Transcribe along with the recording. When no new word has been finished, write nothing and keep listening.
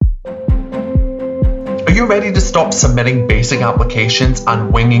you ready to stop submitting basic applications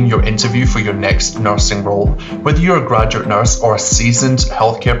and winging your interview for your next nursing role? Whether you're a graduate nurse or a seasoned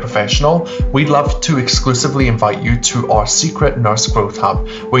healthcare professional, we'd love to exclusively invite you to our secret Nurse Growth Hub,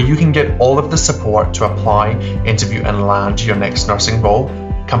 where you can get all of the support to apply, interview, and land your next nursing role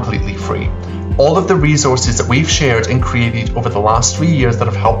completely free. All of the resources that we've shared and created over the last 3 years that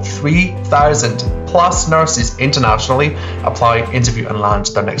have helped 3,000 plus nurses internationally apply, interview, and land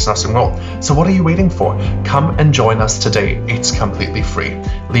their next nursing role. So what are you waiting for? Come and join us today. It's completely free.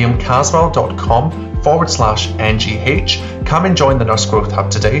 liamcaswell.com/NGH. Come and join the Nurse Growth Hub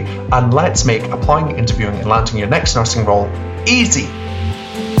today, and let's make applying, interviewing, and landing your next nursing role easy.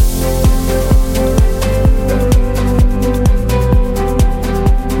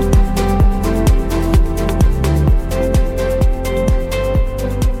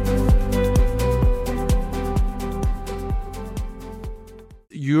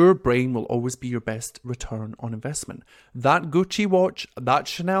 Your brain will always be your best return on investment. That Gucci watch, that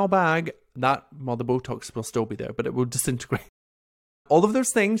Chanel bag, the Botox will still be there, but it will disintegrate. All of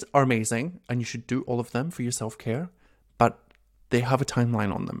those things are amazing, and you should do all of them for your self-care, but they have a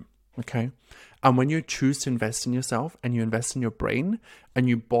timeline on them, okay? And when you choose to invest in yourself and you invest in your brain and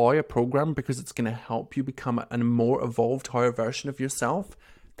you buy a program because it's going to help you become a more evolved, higher version of yourself,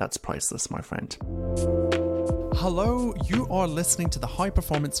 that's priceless, my friend. Hello, you are listening to the High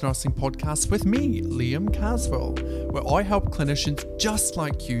Performance Nursing Podcast with me, Liam Caswell, where I help clinicians just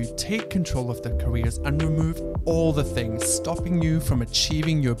like you take control of their careers and remove all the things stopping you from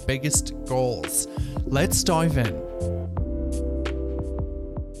achieving your biggest goals. Let's dive in.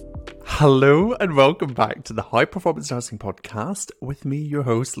 Hello and welcome back to the High Performance Nursing Podcast with me, your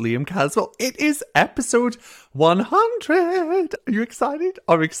host, Liam Caswell. It is episode 100. Are you excited?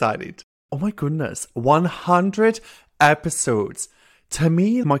 I'm excited. Oh my goodness, 100 episodes. To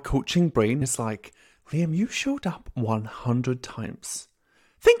me, my coaching brain is like, Liam, you showed up 100 times.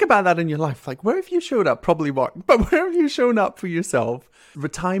 Think about that in your life. Like, where have you showed up? Probably work, but where have you shown up for yourself?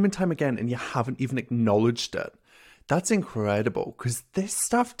 Time and time again, and you haven't even acknowledged it. That's incredible, because this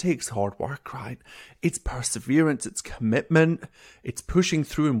stuff takes hard work, right? It's perseverance, it's commitment, it's pushing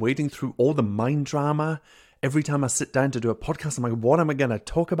through and wading through all the mind drama. Every time I sit down to do a podcast, I'm like, what am I going to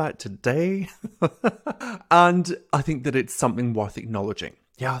talk about today? And I think that it's something worth acknowledging.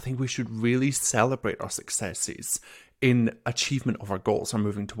 Yeah, I think we should really celebrate our successes in achievement of our goals and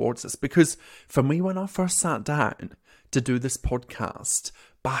moving towards this. Because for me, when I first sat down to do this podcast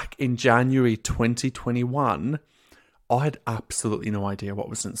back in January 2021, I had absolutely no idea what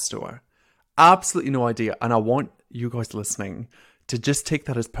was in store. Absolutely no idea. And I want you guys listening to just take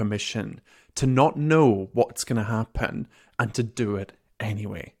that as permission to not know what's going to happen and to do it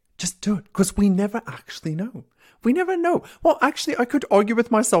anyway. Just do it, because we never actually know. We never know. Well, actually, I could argue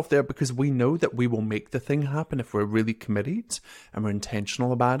with myself there, because we know that we will make the thing happen if we're really committed and we're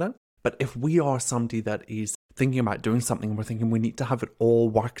intentional about it. But if we are somebody that is thinking about doing something and we're thinking we need to have it all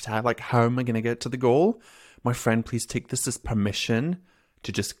worked out, like how am I going to get to the goal? My friend, please take this as permission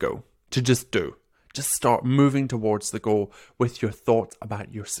to just go, to just do. Just start moving towards the goal with your thoughts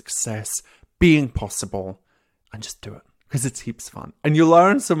about your success being possible, and just do it, because it's heaps fun. And you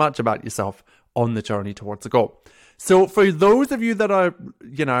learn so much about yourself on the journey towards the goal. So for those of you that are,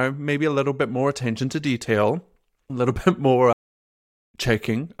 maybe a little bit more attention to detail, a little bit more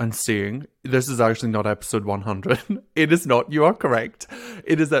checking and seeing, this is actually not episode 100. It is not. You are correct.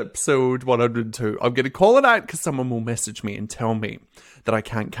 It is episode 102. I'm going to call it out because someone will message me and tell me that I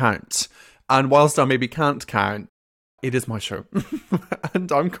can't count. And whilst I maybe can't count, it is my show.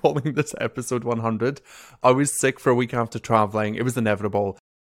 And I'm calling this episode 100. I was sick for a week after traveling. It was inevitable.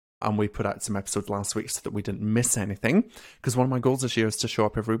 And we put out some episodes last week so that we didn't miss anything. Because one of my goals this year is to show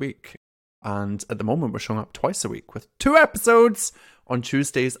up every week. And at the moment, we're showing up twice a week with 2 episodes on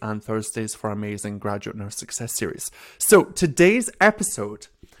Tuesdays and Thursdays for our amazing Graduate Nurse Success Series. So today's episode,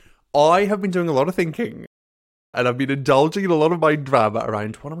 I have been doing a lot of thinking. And I've been indulging in a lot of mind drama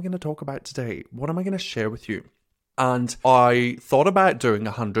around what am I going to talk about today? What am I going to share with you? And I thought about doing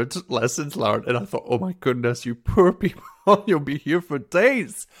 100 lessons learned, and I thought, oh my goodness, you poor people, you'll be here for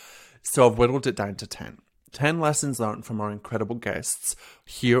days. So I've whittled it down to 10. 10 lessons learned from our incredible guests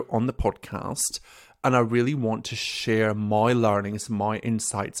here on the podcast. And I really want to share my learnings, my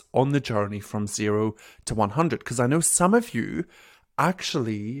insights on the journey from 0 to 100. Because I know some of you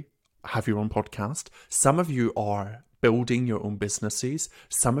actually have your own podcast. Some of you are building your own businesses.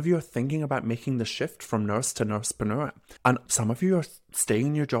 Some of you are thinking about making the shift from nurse to nursepreneur. And some of you are staying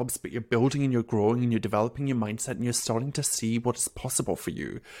in your jobs, but you're building and you're growing and you're developing your mindset and you're starting to see what is possible for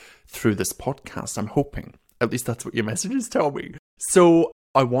you through this podcast. I'm hoping. At least that's what your messages tell me. So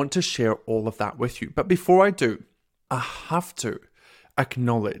I want to share all of that with you. But before I do, I have to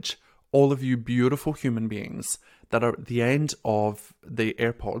acknowledge all of you beautiful human beings that are at the end of the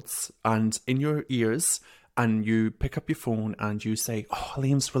AirPods and in your ears, and you pick up your phone and you say, oh,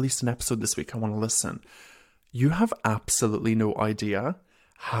 Liam's released an episode this week, I want to listen. You have absolutely no idea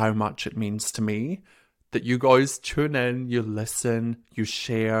how much it means to me that you guys tune in, you listen, you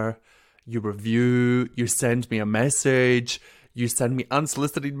share, you review, you send me a message, you send me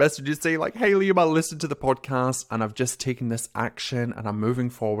unsolicited messages saying like, hey Liam, I listened to the podcast and I've just taken this action and I'm moving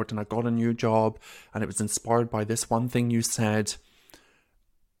forward and I got a new job and it was inspired by this one thing you said.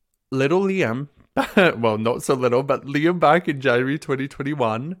 Little Liam, well, not so little, but Liam back in January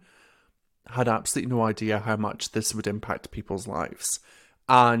 2021 had absolutely no idea how much this would impact people's lives.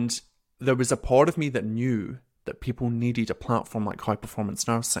 And there was a part of me that knew that people needed a platform like High Performance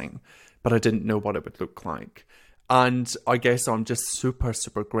Nursing, but I didn't know what it would look like. And I guess I'm just super,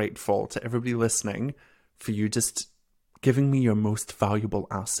 super grateful to everybody listening for you just giving me your most valuable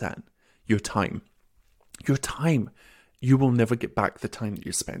asset, your time. Your time. You will never get back the time that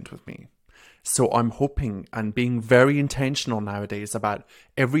you spent with me. So I'm hoping and being very intentional nowadays about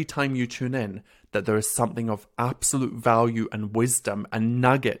every time you tune in that there is something of absolute value and wisdom and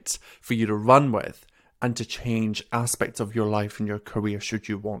nugget for you to run with and to change aspects of your life and your career should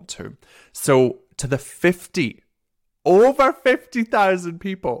you want to. So to the over 50,000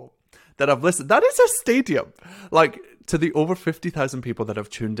 people that have listened, that is a stadium. Like, to the over 50,000 people that have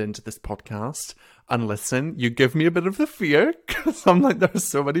tuned into this podcast and listen, you give me a bit of the fear because I'm like, there's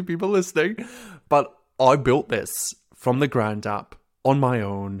so many people listening. But I built this from the ground up on my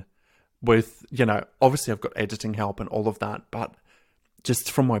own with, obviously I've got editing help and all of that, but just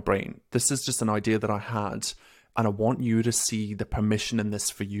from my brain. This is just an idea that I had. And I want you to see the permission in this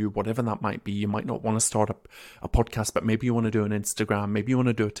for you, whatever that might be. You might not want to start a podcast, but maybe you want to do an Instagram. Maybe you want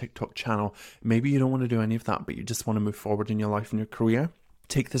to do a TikTok channel. Maybe you don't want to do any of that, but you just want to move forward in your life and your career.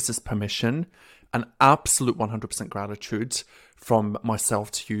 Take this as permission and absolute 100% gratitude from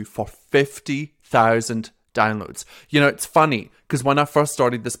myself to you for 50,000 downloads. It's funny because when I first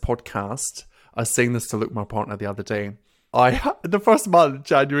started this podcast, I was saying this to Luke, my partner, the other day. The first month,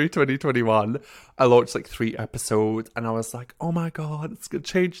 January 2021, I launched like 3 episodes and I was like, oh my God, it's going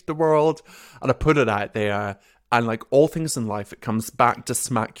to change the world. And I put it out there and like all things in life, it comes back to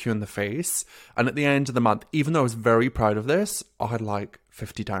smack you in the face. And at the end of the month, even though I was very proud of this, I had like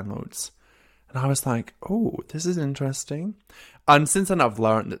 50 downloads. And I was like, oh, this is interesting. And since then I've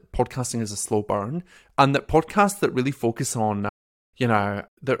learned that podcasting is a slow burn and that podcasts that really focus on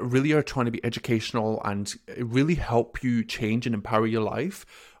that really are trying to be educational and really help you change and empower your life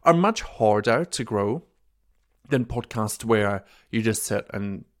are much harder to grow than podcasts where you just sit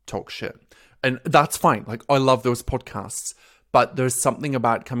and talk shit. And that's fine. Like, I love those podcasts, but there's something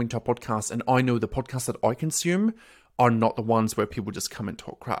about coming to a podcast, and I know the podcasts that I consume are not the ones where people just come and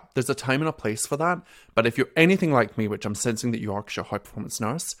talk crap. There's a time and a place for that. But if you're anything like me, which I'm sensing that you are because you're a high performance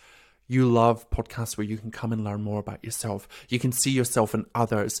nurse, you love podcasts where you can come and learn more about yourself. You can see yourself in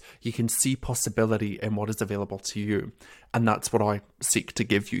others. You can see possibility in what is available to you. And that's what I seek to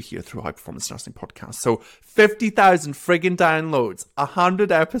give you here through High Performance Nursing Podcast. So 50,000 friggin' downloads,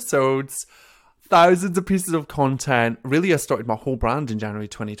 100 episodes, thousands of pieces of content. Really, I started my whole brand in January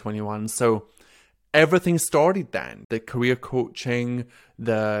 2021. So everything started then. The career coaching,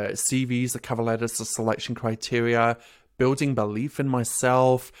 the CVs, the cover letters, the selection criteria, building belief in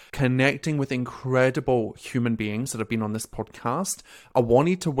myself, connecting with incredible human beings that have been on this podcast. I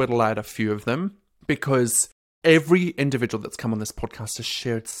wanted to whittle out a few of them because every individual that's come on this podcast has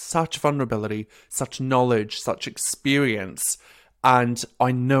shared such vulnerability, such knowledge, such experience. And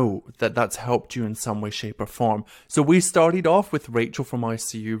I know that that's helped you in some way, shape or form. So we started off with Rachel from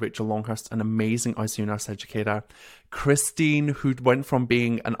ICU, Rachel Longhurst, an amazing ICU nurse educator. Christine, who went from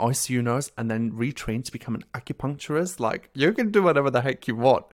being an ICU nurse and then retrained to become an acupuncturist. Like, you can do whatever the heck you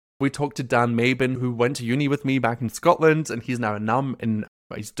want. We talked to Dan Mabin, who went to uni with me back in Scotland, and he's now a NUM in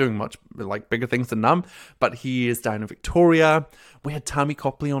he's doing much like bigger things than NUM, but he is down in Victoria. We had Tammy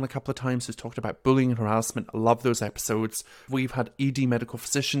Copley on a couple of times who's talked about bullying and harassment. I love those episodes. We've had ED medical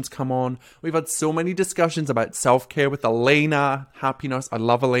physicians come on. We've had so many discussions about self-care with Elena, happiness. I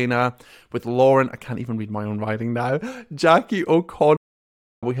love Elena. With Lauren, I can't even read my own writing now. Jackie O'Connor.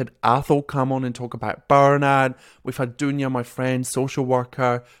 We had Athol come on and talk about burnout. We've had Dunya, my friend, social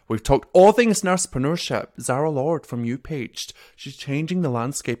worker. We've talked all things nursepreneurship. Zara Lord from UPage. She's changing the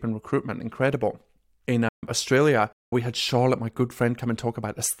landscape in recruitment. Incredible. In Australia. We had Charlotte, my good friend, come and talk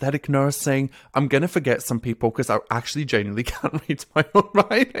about aesthetic nursing. I'm going to forget some people because I actually genuinely can't read my own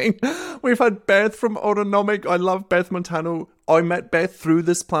writing. We've had Beth from Autonomic. I love Beth Montano. I met Beth through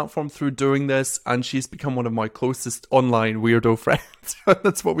this platform, through doing this, and she's become one of my closest online weirdo friends.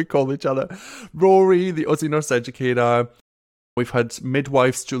 That's what we call each other. Rory, the Aussie nurse educator. We've had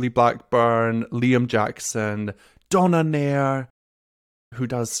midwives, Julie Blackburn, Liam Jackson, Donna Nair, who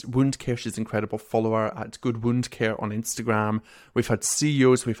does wound care. She's incredible. Follow her at Good Wound Care on Instagram. We've had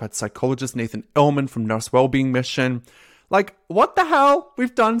CEOs. We've had psychologist Nathan Illman from Nurse Wellbeing Mission. Like, what the hell?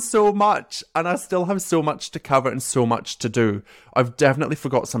 We've done so much, and I still have so much to cover and so much to do. I've definitely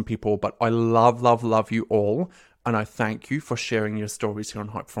forgot some people, but I love, love, love you all, and I thank you for sharing your stories here on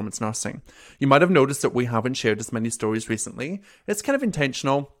High Performance Nursing. You might have noticed that we haven't shared as many stories recently. It's kind of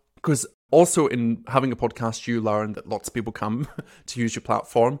intentional, because also in having a podcast, you learn that lots of people come to use your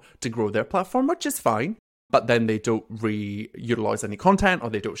platform to grow their platform, which is fine. But then they don't re-utilize any content or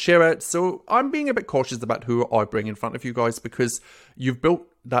they don't share it. So I'm being a bit cautious about who I bring in front of you guys because you've built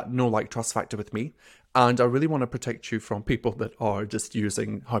that know, like, trust factor with me. And I really want to protect you from people that are just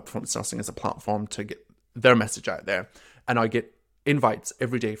using High Performance Nursing as a platform to get their message out there. And I get invites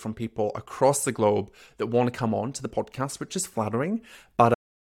every day from people across the globe that want to come on to the podcast, which is flattering. But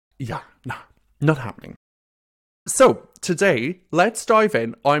yeah, no, not happening. So today, let's dive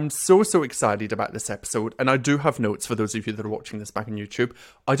in. I'm so excited about this episode, and I do have notes for those of you that are watching this back on YouTube.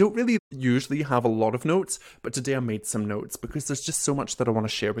 I don't really usually have a lot of notes, but today I made some notes because there's just so much that I want to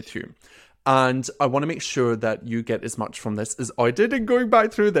share with you. And I want to make sure that you get as much from this as I did in going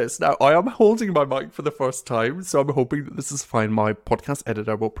back through this. Now, I am holding my mic for the first time, so I'm hoping that this is fine. My podcast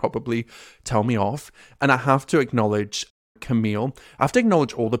editor will probably tell me off. And I have to acknowledge Camille. I have to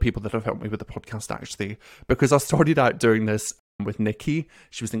acknowledge all the people that have helped me with the podcast, actually, because I started out doing this with Nikki.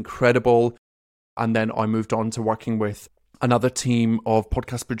 She was incredible. And then I moved on to working with another team of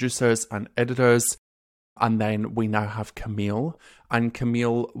podcast producers and editors. And then we now have Camille. And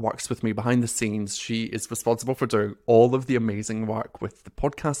Camille works with me behind the scenes. She is responsible for doing all of the amazing work with the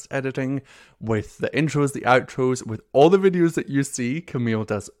podcast editing, with the intros, the outros, with all the videos that you see. Camille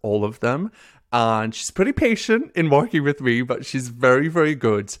does all of them. And she's pretty patient in working with me, but she's very, very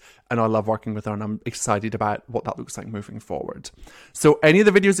good. And I love working with her, and I'm excited about what that looks like moving forward. So any of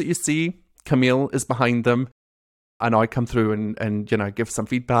the videos that you see, Camille is behind them. And I come through and you know, give some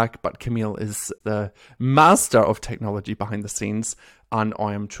feedback, but Camille is the master of technology behind the scenes, and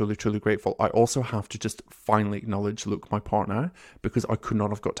I am truly, truly grateful. I also have to just finally acknowledge Luke, my partner, because I could not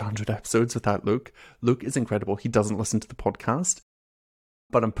have got to 100 episodes without Luke. Luke is incredible. He doesn't listen to the podcast,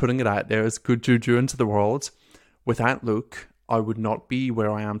 but I'm putting it out there as good juju into the world. Without Luke, I would not be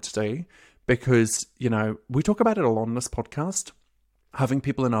where I am today, because, you know, we talk about it a lot on this podcast, having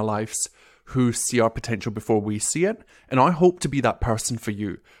people in our lives who see our potential before we see it. And I hope to be that person for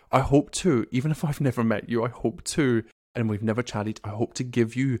you. I hope to, even if I've never met you, I hope to, and we've never chatted, I hope to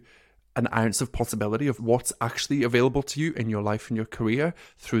give you an ounce of possibility of what's actually available to you in your life and your career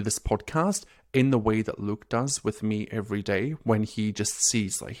through this podcast, in the way that Luke does with me every day, when he just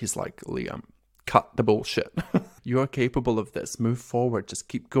sees, like, he's like, Liam, cut the bullshit. You are capable of this. Move forward. Just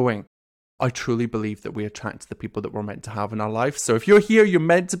keep going. I truly believe that we attract the people that we're meant to have in our life. So if you're here, you're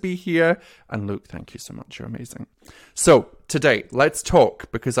meant to be here. And Luke, thank you so much. You're amazing. So today, let's talk,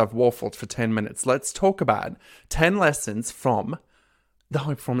 because I've waffled for 10 minutes. Let's talk about 10 lessons from the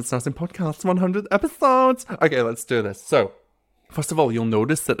High Performance Nursing Podcast 100 episodes. Okay, let's do this. So first of all, you'll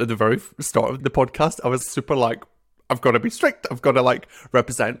notice that at the very start of the podcast, I was super like, I've got to be strict. I've got to like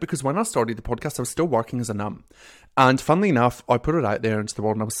represent, because when I started the podcast, I was still working as a num. And funnily enough, I put it out there into the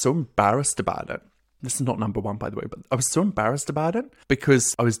world and I was so embarrassed about it. This is not number one, by the way, but I was so embarrassed about it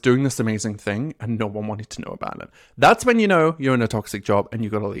because I was doing this amazing thing and no one wanted to know about it. That's when you know you're in a toxic job and you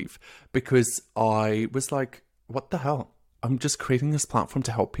got to leave, because I was like, what the hell? I'm just creating this platform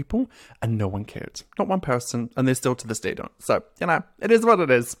to help people and no one cared. Not one person, and they still to this day don't. So, you know, it is what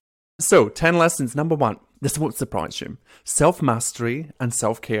it is. So, 10 lessons. Number one, this won't surprise you. Self-mastery and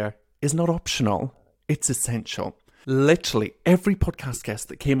self-care is not optional. It's essential. Literally, every podcast guest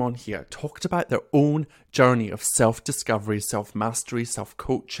that came on here talked about their own journey of self-discovery, self-mastery,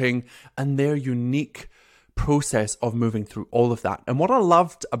 self-coaching, and their unique process of moving through all of that. And what I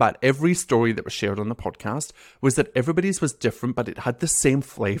loved about every story that was shared on the podcast was that everybody's was different, but it had the same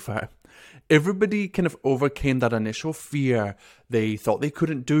flavor. Everybody kind of overcame that initial fear. They thought they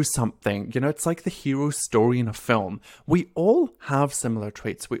couldn't do something. You know, it's like the hero story in a film. We all have similar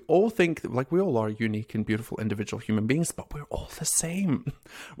traits. We all think that, like, we all are unique and beautiful individual human beings, but we're all the same.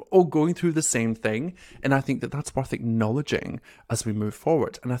 We're all going through the same thing. And I think that that's worth acknowledging as we move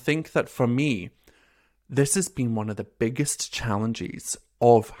forward. And I think that for me, This has been one of the biggest challenges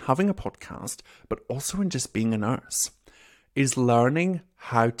of having a podcast, but also in just being a nurse, is learning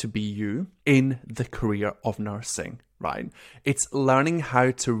how to be you in the career of nursing, right? It's learning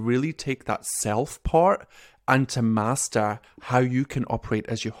how to really take that self part and to master how you can operate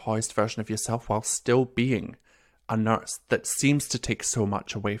as your highest version of yourself while still being a nurse that seems to take so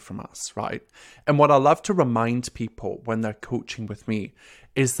much away from us, right? And what I love to remind people when they're coaching with me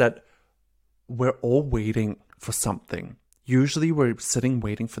is that we're all waiting for something. Usually we're sitting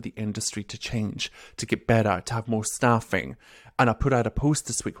waiting for the industry to change, to get better, to have more staffing. And I put out a post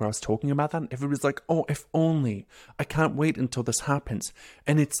this week where I was talking about that, and everybody's like, oh, if only. I can't wait until this happens.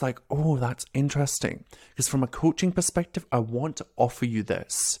 And it's like, oh, that's interesting. Because from a coaching perspective, I want to offer you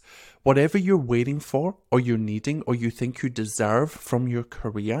this. Whatever you're waiting for, or you're needing, or you think you deserve from your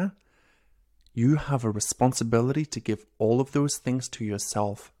career, you have a responsibility to give all of those things to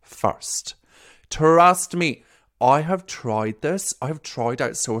yourself first. Trust me, I have tried this. I have tried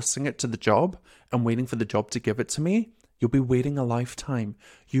outsourcing it to the job and waiting for the job to give it to me. You'll be waiting a lifetime.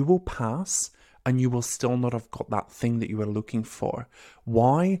 You will pass and you will still not have got that thing that you were looking for.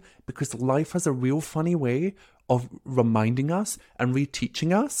 Why? Because life has a real funny way of reminding us and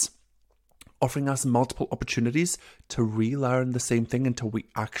reteaching us, offering us multiple opportunities to relearn the same thing until we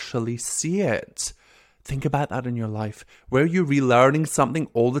actually see it. Think about that in your life. Where you're relearning something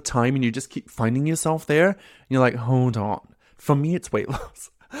all the time and you just keep finding yourself there. And you're like, hold on. For me, it's weight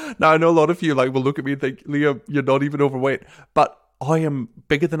loss. Now, I know a lot of you will look at me and think, Liam, you're not even overweight. But I am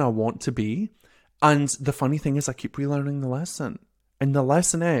bigger than I want to be. And the funny thing is I keep relearning the lesson. And the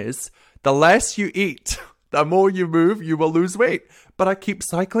lesson is, the less you eat, the more you move, you will lose weight. But I keep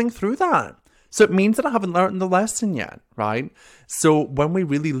cycling through that. So it means that I haven't learned the lesson yet, right? So when we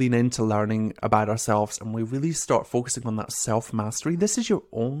really lean into learning about ourselves and we really start focusing on that self-mastery, this is your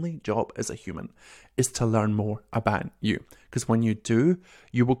only job as a human, is to learn more about you. Because when you do,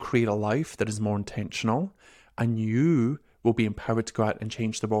 you will create a life that is more intentional and you will be empowered to go out and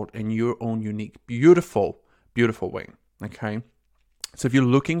change the world in your own unique, beautiful, beautiful way, okay? So if you're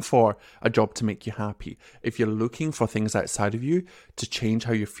looking for a job to make you happy, if you're looking for things outside of you to change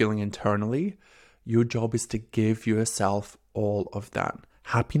how you're feeling internally, your job is to give yourself all of that.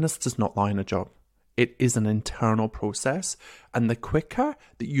 Happiness does not lie in a job. It is an internal process. And the quicker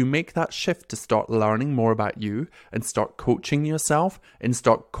that you make that shift to start learning more about you and start coaching yourself and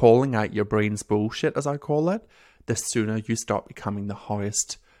start calling out your brain's bullshit, as I call it, the sooner you start becoming the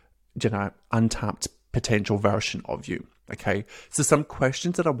highest, untapped potential version of you. Okay, so some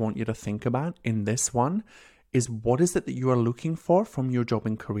questions that I want you to think about in this one is, what is it that you are looking for from your job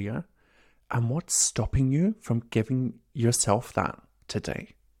and career? And what's stopping you from giving yourself that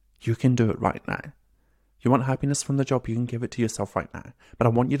today? You can do it right now. You want happiness from the job, you can give it to yourself right now. But I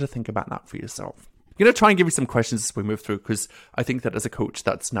want you to think about that for yourself. I'm going to try and give you some questions as we move through, because I think that as a coach,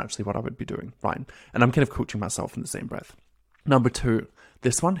 that's naturally what I would be doing, right? And I'm kind of coaching myself in the same breath. Number 2,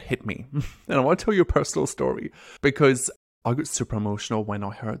 this one hit me. And I want to tell you a personal story because I got super emotional when I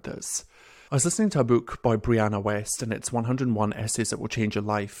heard this. I was listening to a book by Brianna West, and it's 101 Essays That Will Change Your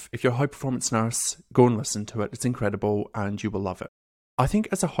Life. If you're a high-performance nurse, go and listen to it. It's incredible, and you will love it. I think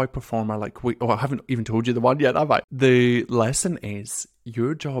as a high performer, I haven't even told you the one yet, have I? The lesson is,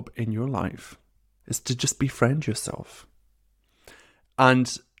 your job in your life is to just befriend yourself.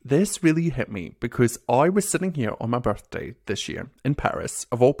 And this really hit me because I was sitting here on my birthday this year in Paris,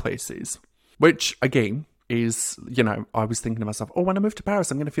 of all places, which, again, is, I was thinking to myself, when I move to Paris,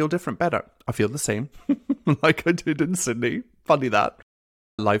 I'm going to feel different, better. I feel the same, like I did in Sydney. Funny that.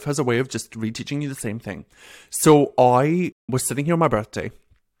 Life has a way of just reteaching you the same thing. So I was sitting here on my birthday,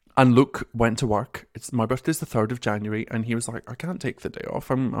 and Luke went to work. My birthday's the 3rd of January, and he was like, I can't take the day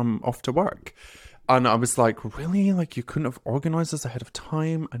off. I'm off to work. And I was like, really? You couldn't have organized this ahead of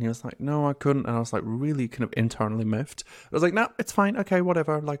time? And he was like, no, I couldn't. And I was like, really kind of internally miffed. I was like, no, it's fine. Okay,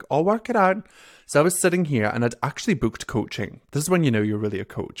 whatever. I'll work it out. So I was sitting here and I'd actually booked coaching. This is when you know you're really a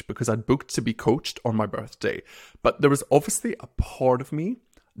coach, because I'd booked to be coached on my birthday. But there was obviously a part of me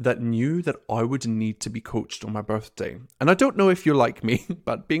that knew that I would need to be coached on my birthday. And I don't know if you're like me,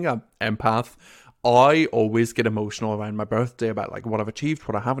 but being an empath, I always get emotional around my birthday about what I've achieved,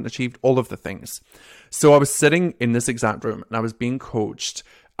 what I haven't achieved, all of the things. So I was sitting in this exact room and I was being coached,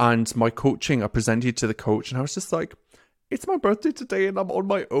 and my coaching, I presented to the coach, and I was just like, it's my birthday today and I'm on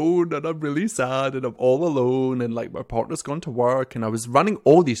my own and I'm really sad and I'm all alone and my partner's gone to work, and I was running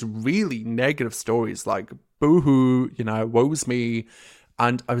all these really negative stories boo-hoo, woe's me.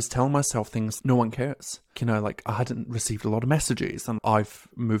 And I was telling myself things, no one cares. You know, like I hadn't received a lot of messages and I've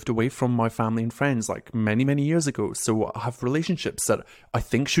moved away from my family and friends like many, many years ago. So I have relationships that I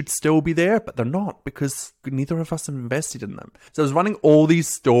think should still be there, but they're not because neither of us have invested in them. So I was running all these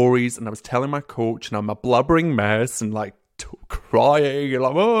stories and I was telling my coach and I'm a blubbering mess and like crying and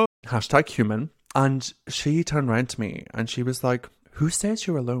like, oh, #human. And she turned around to me and she was like, who says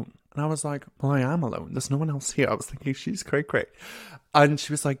you're alone? And I was like, well, I am alone. There's no one else here. I was thinking, she's cray. And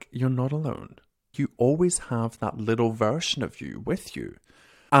she was like, you're not alone. You always have that little version of you with you.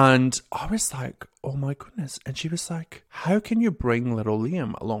 And I was like, oh my goodness. And she was like, how can you bring little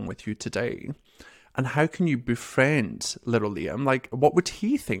Liam along with you today? And how can you befriend little Liam? Like, what would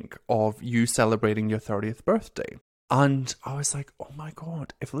he think of you celebrating your 30th birthday? And I was like, oh my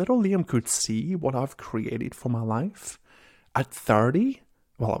God, if little Liam could see what I've created for my life at 30,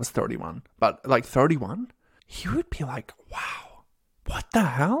 well, I was 31, but like 31, he would be like, wow, what the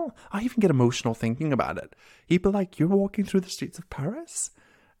hell? I even get emotional thinking about it. He'd be like, you're walking through the streets of Paris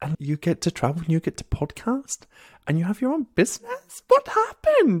and you get to travel and you get to podcast and you have your own business? What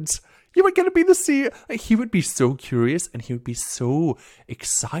happened? You were going to be the CEO. Like, he would be so curious and he would be so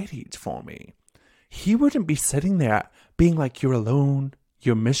excited for me. He wouldn't be sitting there being like, you're alone,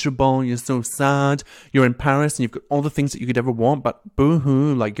 you're miserable, you're so sad, you're in Paris and you've got all the things that you could ever want, but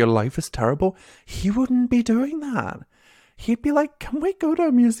boo-hoo, like your life is terrible. He wouldn't be doing that. He'd be like, can we go to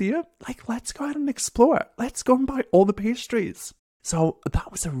a museum? Like, let's go out and explore. Let's go and buy all the pastries. So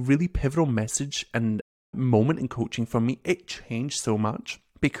that was a really pivotal message and moment in coaching for me. It changed so much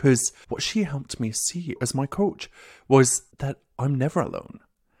because what she helped me see as my coach was that I'm never alone.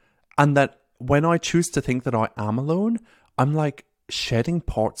 And that when I choose to think that I am alone, I'm like shedding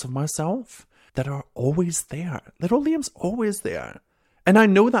parts of myself that are always there. Little Liam's always there. And I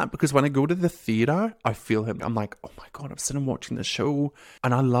know that because when I go to the theatre, I feel him. I'm like, oh my God, I'm sitting watching the show.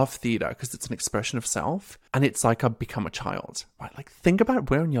 And I love theatre because it's an expression of self. And it's like I've become a child, right? Like, think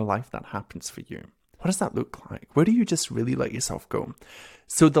about where in your life that happens for you. What does that look like? Where do you just really let yourself go?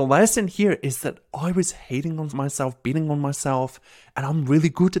 So the lesson here is that I was hating on myself, beating on myself, and I'm really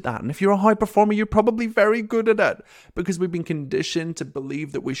good at that. And if you're a high performer, you're probably very good at it because we've been conditioned to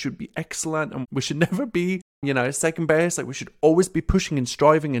believe that we should be excellent and we should never be, second best. Like, we should always be pushing and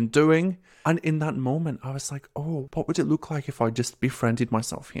striving and doing. And in that moment, I was like, oh, what would it look like if I just befriended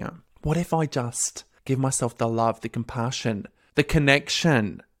myself here? What if I just give myself the love, the compassion, the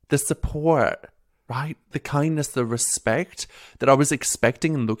connection, the support, right? The kindness, the respect that I was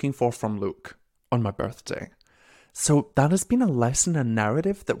expecting and looking for from Luke on my birthday. So that has been a lesson and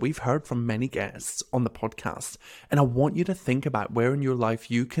narrative that we've heard from many guests on the podcast. And I want you to think about where in your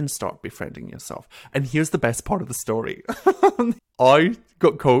life you can start befriending yourself. And here's the best part of the story. I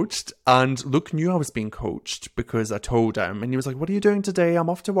got coached and Luke knew I was being coached because I told him and he was like, what are you doing today? I'm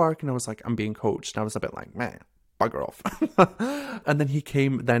off to work. And I was like, I'm being coached. And I was a bit like, man, bugger off. And then he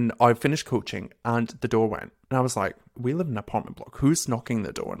came, then I finished coaching and the door went. And I was like, we live in an apartment block. Who's knocking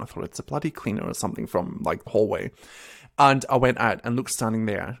the door? And I thought it's a bloody cleaner or something from like the hallway. And I went out and Luke's standing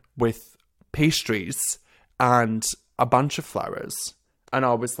there with pastries and a bunch of flowers. And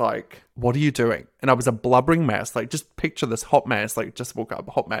I was like, what are you doing? And I was a blubbering mess. Like, just picture this hot mess. Like, just woke up,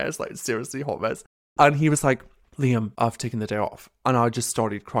 hot mess. Like, seriously, hot mess. And he was like, Liam, I've taken the day off. And I just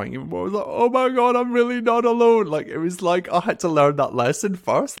started crying even more. I was like, oh my God, I'm really not alone. Like, it was like I had to learn that lesson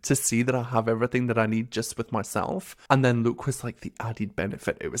first to see that I have everything that I need just with myself. And then Luke was like the added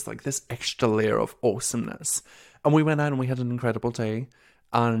benefit. It was like this extra layer of awesomeness. And we went out and we had an incredible day.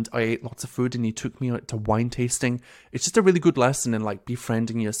 And I ate lots of food and he took me out to wine tasting. It's just a really good lesson in like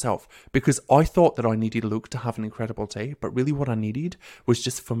befriending yourself, because I thought that I needed Luke to have an incredible day, but really what I needed was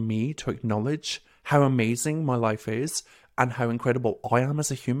just for me to acknowledge how amazing my life is and how incredible I am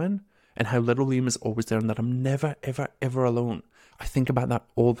as a human and how little Liam is always there and that I'm never, ever, ever alone. I think about that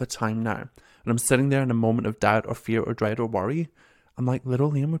all the time now. And I'm sitting there in a moment of doubt or fear or dread or worry. I'm like,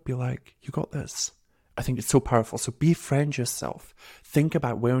 little Liam would be like, you got this. I think it's so powerful. So befriend yourself. Think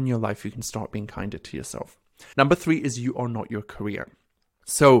about where in your life you can start being kinder to yourself. Number 3 is you are not your career.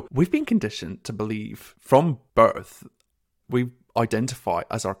 So we've been conditioned to believe from birth, we identify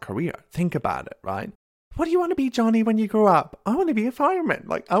as our career. Think about it, right? What do you want to be, Johnny, when you grow up? I want to be a fireman.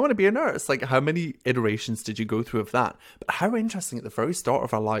 Like, I want to be a nurse. Like, how many iterations did you go through of that? But how interesting at the very start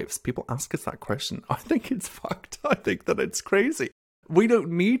of our lives, people ask us that question. I think it's fucked. I think that it's crazy. We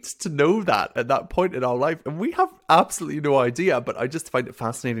don't need to know that at that point in our life. And we have absolutely no idea. But I just find it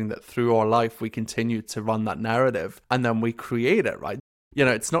fascinating that through our life, we continue to run that narrative and then we create it, right? You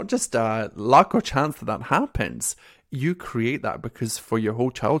know, it's not just luck or chance that that happens. You create that because for your whole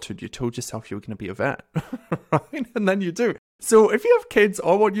childhood, you told yourself you were going to be a vet, right? And then you do. So if you have kids,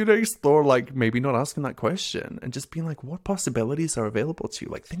 I want you to explore, like, maybe not asking that question and just being like, what possibilities are available to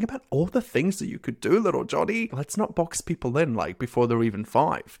you? Like, think about all the things that you could do, little Johnny. Let's not box people in, like, before they're even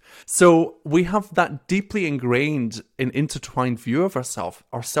 5. So we have that deeply ingrained and intertwined view of ourselves.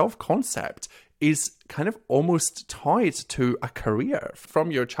 Our self-concept is kind of almost tied to a career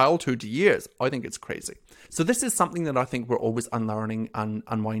from your childhood years. I think it's crazy. So this is something that I think we're always unlearning and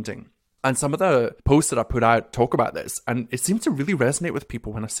unwinding. And some of the posts that I put out talk about this, and it seems to really resonate with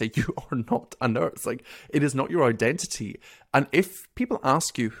people when I say you are not a nurse. Like, it is not your identity. And if people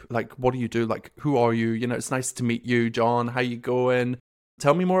ask you, like, what do you do? Like, who are you? You know, it's nice to meet you, John. How you going?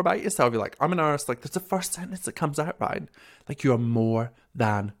 Tell me more about yourself. You're like, I'm a nurse. Like, that's the first sentence that comes out, right? Like, you are more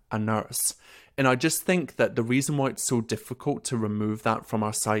than a nurse. And I just think that the reason why it's so difficult to remove that from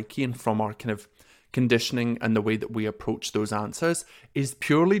our psyche and from our kind of conditioning and the way that we approach those answers is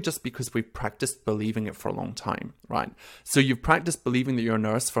purely just because we've practiced believing it for a long time, right? So you've practiced believing that you're a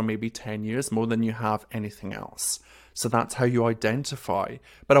nurse for maybe 10 years, more than you have anything else. So that's how you identify.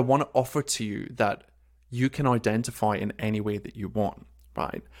 But I want to offer to you that you can identify in any way that you want,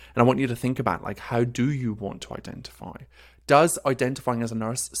 right? And I want you to think about, like, how do you want to identify? Does identifying as a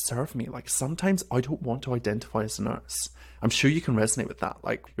nurse serve me? Like, sometimes I don't want to identify as a nurse. I'm sure you can resonate with that.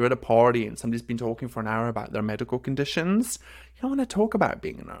 Like, you're at a party and somebody's been talking for an hour about their medical conditions. You don't want to talk about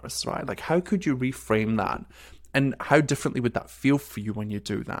being a nurse, right? Like, how could you reframe that? And how differently would that feel for you when you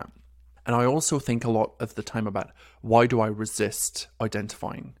do that? And I also think a lot of the time about, why do I resist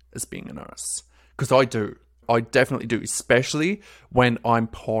identifying as being a nurse? Because I do. I definitely do, especially when I'm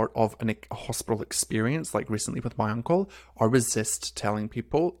part of a hospital experience, like recently with my uncle. I resist telling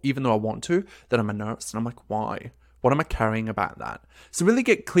people, even though I want to, that I'm a nurse. And I'm like, why? What am I carrying about that? So really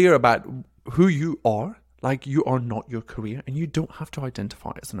get clear about who you are. Like, you are not your career, and you don't have to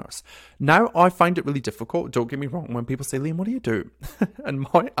identify as a nurse. Now, I find it really difficult, don't get me wrong, when people say, Liam, what do you do? And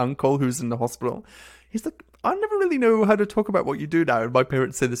my uncle, who's in the hospital, he's like, I never really know how to talk about what you do now. And my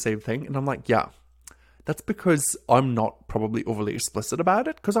parents say the same thing. And I'm like, yeah, that's because I'm not probably overly explicit about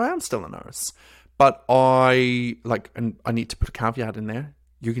it, because I am still a nurse. But and I need to put a caveat in there.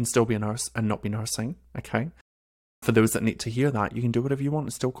 You can still be a nurse and not be nursing, okay? For those that need to hear that, you can do whatever you want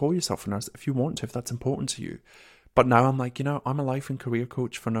and still call yourself a nurse if you want to, if that's important to you. But now I'm like, I'm a life and career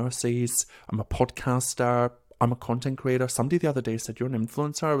coach for nurses. I'm a podcaster. I'm a content creator. Somebody the other day said, you're an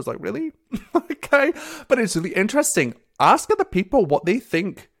influencer. I was like, really? Okay. But it's really interesting. Ask other people what they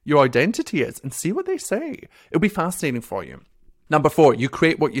think your identity is and see what they say. It'll be fascinating for you. Number 4, you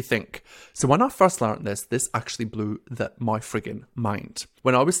create what you think. So when I first learned this actually blew my friggin' mind.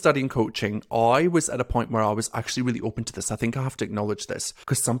 When I was studying coaching, I was at a point where I was actually really open to this. I think I have to acknowledge this,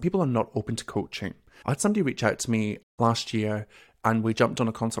 because some people are not open to coaching. I had somebody reach out to me last year, and we jumped on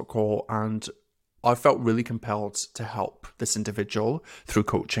a consult call, and I felt really compelled to help this individual through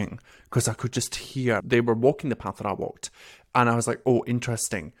coaching, because I could just hear they were walking the path that I walked. And I was like, oh,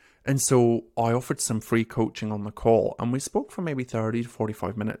 interesting. And so I offered some free coaching on the call, and we spoke for maybe 30 to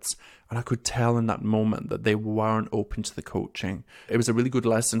 45 minutes. And I could tell in that moment that they weren't open to the coaching. It was a really good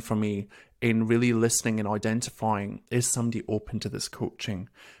lesson for me in really listening and identifying, is somebody open to this coaching?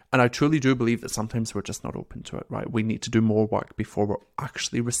 And I truly do believe that sometimes we're just not open to it, right? We need to do more work before we're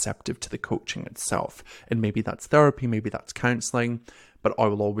actually receptive to the coaching itself. And maybe that's therapy, maybe that's counseling, but I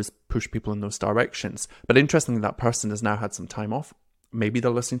will always push people in those directions. But interestingly, that person has now had some time off. Maybe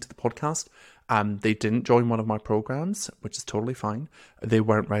they're listening to the podcast. They didn't join one of my programs, which is totally fine. They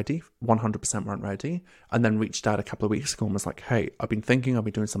weren't ready, 100% weren't ready. And then reached out a couple of weeks ago and was like, hey, I've been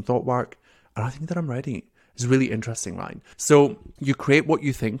doing some thought work, and I think that I'm ready. It's really interesting, right? So you create what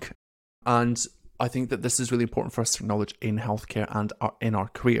you think. And I think that this is really important for us to acknowledge in healthcare and in our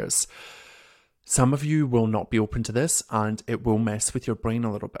careers. Some of you will not be open to this, and it will mess with your brain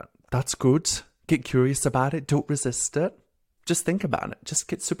a little bit. That's good. Get curious about it. Don't resist it. Just think about it. Just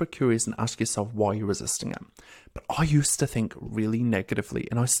get super curious and ask yourself why you're resisting it. But I used to think really negatively,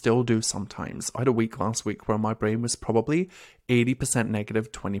 and I still do sometimes. I had a week last week where my brain was probably 80%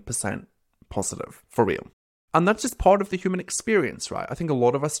 negative, 20% positive, for real. And that's just part of the human experience, right? I think a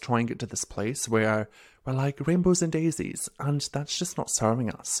lot of us try and get to this place where we're like rainbows and daisies, and that's just not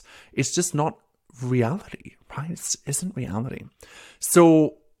serving us. It's just not reality, right? It isn't reality.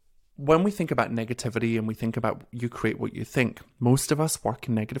 So when we think about negativity and we think about you create what you think, most of us work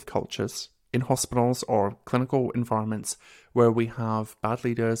in negative cultures, in hospitals or clinical environments where we have bad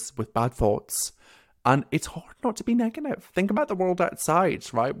leaders with bad thoughts. And it's hard not to be negative. Think about the world outside,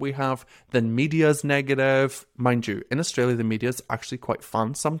 right? We have the media's negative. Mind you, in Australia, the media's actually quite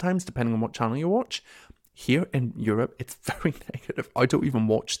fun sometimes, depending on what channel you watch. Here in Europe, it's very negative. I don't even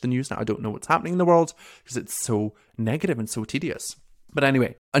watch the news now. I don't know what's happening in the world because it's so negative and so tedious. But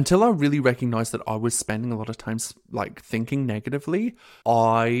anyway, until I really recognized that I was spending a lot of time like thinking negatively,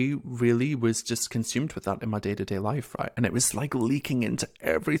 I really was just consumed with that in my day-to-day life, right? And it was like leaking into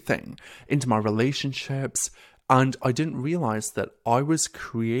everything, into my relationships. And I didn't realize that I was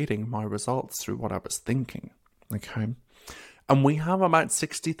creating my results through what I was thinking, okay? And we have about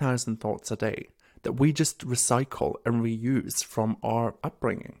 60,000 thoughts a day that we just recycle and reuse from our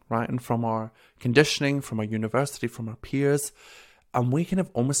upbringing, right? And from our conditioning, from our university, from our peers. And we kind of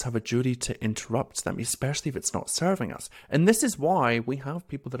almost have a duty to interrupt them, especially if it's not serving us. And this is why we have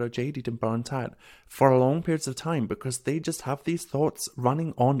people that are jaded and burnt out for long periods of time, because they just have these thoughts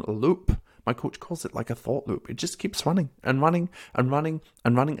running on a loop. My coach calls it like a thought loop. It just keeps running and running and running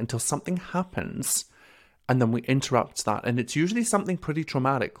and running until something happens. And then we interrupt that. And it's usually something pretty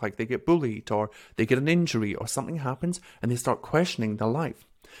traumatic, like they get bullied or they get an injury or something happens and they start questioning their life.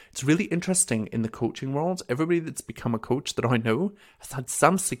 It's really interesting in the coaching world. Everybody that's become a coach that I know has had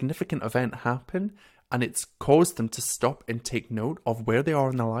some significant event happen and it's caused them to stop and take note of where they are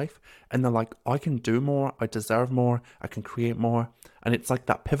in their life. And they're like, I can do more, I deserve more, I can create more. And it's like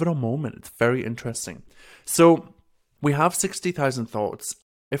that pivotal moment. It's very interesting. So we have 60,000 thoughts.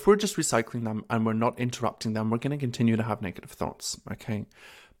 If we're just recycling them and we're not interrupting them, we're going to continue to have negative thoughts, okay?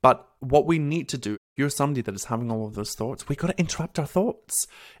 But what we need to do, if you're somebody that is having all of those thoughts, we got to interrupt our thoughts.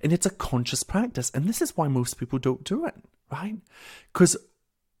 And it's a conscious practice. And this is why most people don't do it, right? Because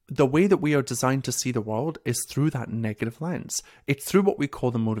the way that we are designed to see the world is through that negative lens. It's through what we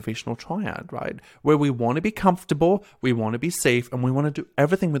call the motivational triad, right? Where we want to be comfortable, we want to be safe, and we want to do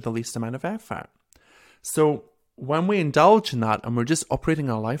everything with the least amount of effort. So when we indulge in that and we're just operating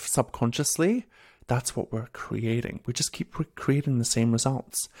our life subconsciously, that's what we're creating. We just keep creating the same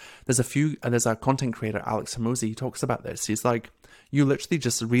results. There's a content creator, Alex Hormozi, he talks about this. He's like, you literally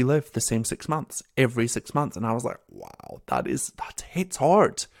just relive the same 6 months, every 6 months. And I was like, wow, that hits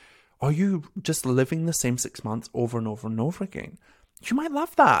hard. Are you just living the same 6 months over and over and over again? You might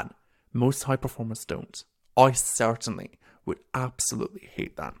love that. Most high performers don't. I certainly would absolutely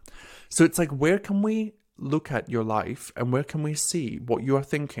hate that. So it's like, where can we look at your life and where can we see what you are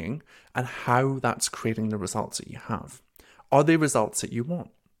thinking and how that's creating the results that you have? Are they results that you want?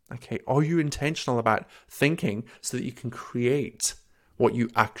 Okay, are you intentional about thinking so that you can create what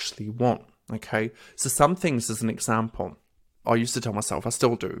you actually want? Okay, so some things, as an example, I used to tell myself, I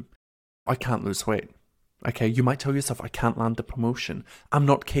still do, I can't lose weight. Okay, you might tell yourself, I can't land the promotion. I'm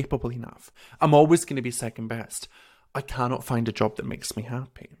not capable enough. I'm always going to be second best. I cannot find a job that makes me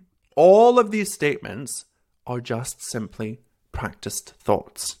happy. All of these statements are just simply practiced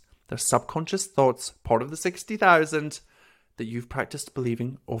thoughts. They're subconscious thoughts, part of the 60,000 that you've practiced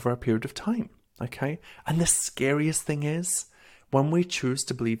believing over a period of time, okay? And the scariest thing is, when we choose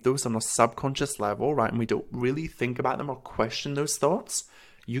to believe those on a subconscious level, right, and we don't really think about them or question those thoughts,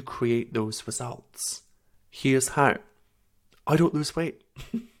 you create those results. Here's how. I don't lose weight.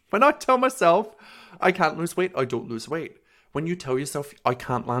 When I tell myself I can't lose weight, I don't lose weight. When you tell yourself, I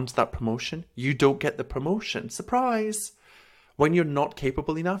can't land that promotion, you don't get the promotion. Surprise! When you're not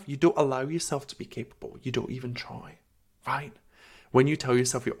capable enough, you don't allow yourself to be capable. You don't even try, right? When you tell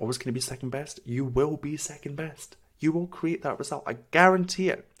yourself you're always going to be second best, you will be second best. You will create that result. I guarantee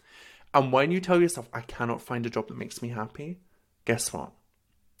it. And when you tell yourself, I cannot find a job that makes me happy, guess what?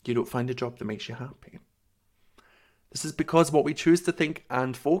 You don't find a job that makes you happy. This is because what we choose to think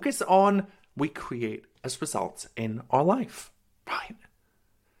and focus on, we create as results in our life, right?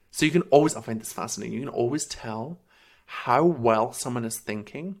 So you can always, I find this fascinating, you can always tell how well someone is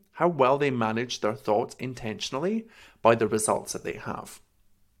thinking, how well they manage their thoughts intentionally by the results that they have.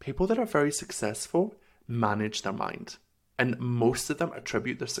 People that are very successful manage their mind, and most of them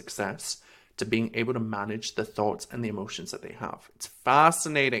attribute their success to being able to manage the thoughts and the emotions that they have. It's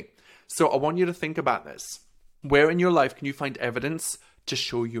fascinating. So I want you to think about this. Where in your life can you find evidence to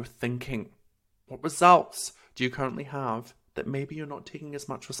show your thinking? What results do you currently have that maybe you're not taking as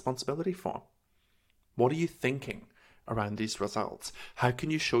much responsibility for? What are you thinking around these results? How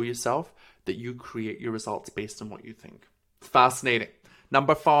can you show yourself that you create your results based on what you think? Fascinating.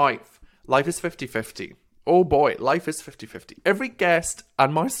 Number 5, life is 50-50. Oh boy, life is 50-50. Every guest,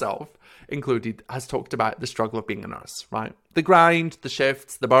 and myself included, has talked about the struggle of being a nurse, right? The grind, the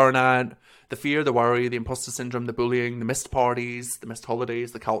shifts, the burnout, the fear, the worry, the imposter syndrome, the bullying, the missed parties, the missed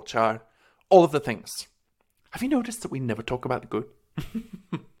holidays, the culture, all of the things. Have you noticed that we never talk about the good?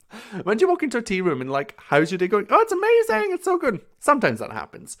 When you walk into a tea room and like, how's your day going? Oh, it's amazing. It's so good. Sometimes that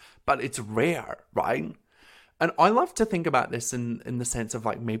happens, but it's rare, right? And I love to think about this in the sense of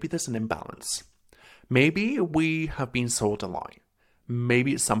like, maybe there's an imbalance. Maybe we have been sold a lie.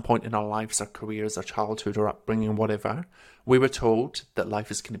 Maybe at some point in our lives, our careers, our childhood, or upbringing, whatever, we were told that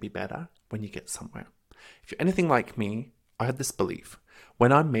life is going to be better when you get somewhere. If you're anything like me, I had this belief.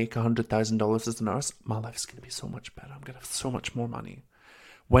 When I make $100,000 as a nurse, my life's going to be so much better. I'm going to have so much more money.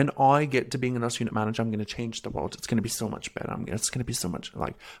 When I get to being a nurse unit manager, I'm going to change the world. It's going to be so much better. It's going to be so much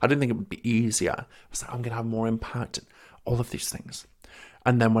I didn't think it would be easier. I was like, I'm going to have more impact and all of these things.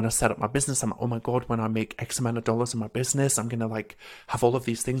 And then when I set up my business, I'm like, oh my God, when I make X amount of dollars in my business, I'm going to have all of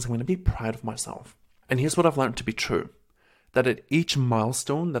these things. I'm going to be proud of myself. And here's what I've learned to be true. That at each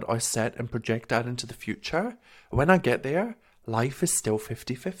milestone that I set and project out into the future, when I get there, life is still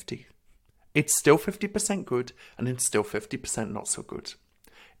 50-50. It's still 50% good and it's still 50% not so good.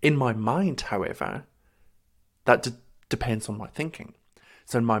 In my mind, however, that depends on my thinking.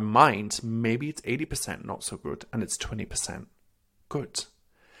 So in my mind, maybe it's 80% not so good and it's 20% good.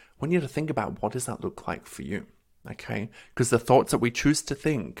 We need to think about what does that look like for you, okay? Because the thoughts that we choose to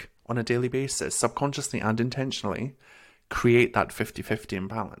think on a daily basis, subconsciously and intentionally, create that 50-50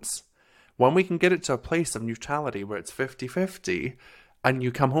 imbalance. When we can get it to a place of neutrality where it's 50-50, and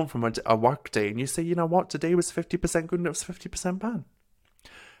you come home from a work day and you say, you know what, today was 50% good and it was 50% bad.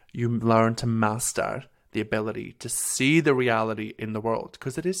 You learn to master the ability to see the reality in the world,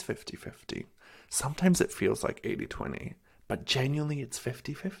 because it is 50-50. Sometimes it feels like 80-20, but genuinely it's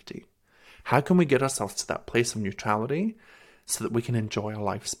 50-50. How can we get ourselves to that place of neutrality so that we can enjoy our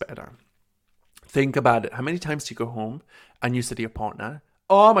lives better? Think about it. How many times do you go home and you say to your partner,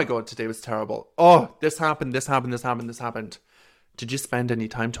 oh my God, today was terrible. Oh, this happened. Did you spend any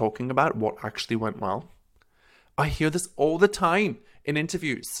time talking about what actually went well? I hear this all the time in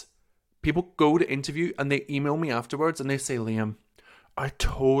interviews. People go to interview and they email me afterwards and they say, Liam, I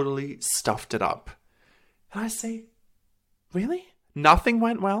totally stuffed it up. And I say, really? Nothing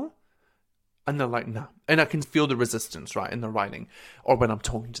went well? And they're like, no. And I can feel the resistance, right, in the writing or when I'm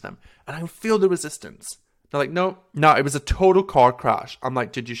talking to them. And I can feel the resistance. They're like, no, it was a total car crash. I'm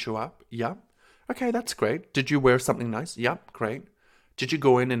like, did you show up? Yeah. Okay, that's great. Did you wear something nice? Yeah, great. Did you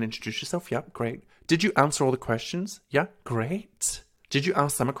go in and introduce yourself? Yeah, great. Did you answer all the questions? Yeah, great. Did you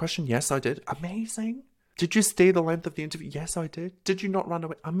ask them a question? Yes, I did. Amazing. Did you stay the length of the interview? Yes, I did. Did you not run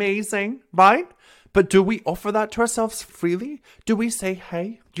away? Amazing, right? But do we offer that to ourselves freely? Do we say,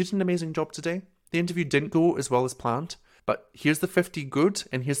 hey, you did an amazing job today. The interview didn't go as well as planned, but here's the 50 good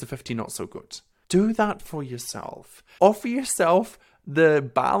and here's the 50 not so good. Do that for yourself. Offer yourself the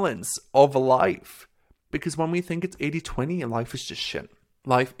balance of life. Because when we think it's 80-20, life is just shit.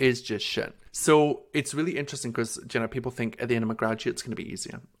 Life is just shit. So it's really interesting because, people think at the end of my graduate, it's going to be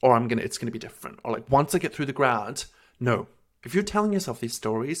easier. Or it's going to be different. Or once I get through the grad, no. If you're telling yourself these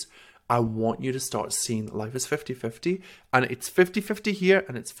stories, I want you to start seeing that life is 50-50. And it's 50-50 here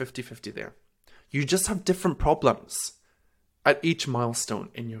and it's 50-50 there. You just have different problems at each milestone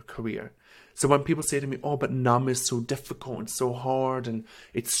in your career. So when people say to me, oh, but NUM is so difficult and so hard and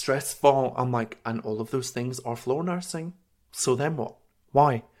it's stressful, I'm like, and all of those things are floor nursing. So then what?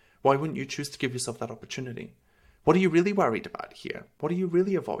 Why? Why wouldn't you choose to give yourself that opportunity? What are you really worried about here? What are you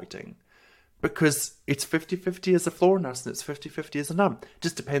really avoiding? Because it's 50-50 as a floor nurse and it's 50-50 as a NUM. It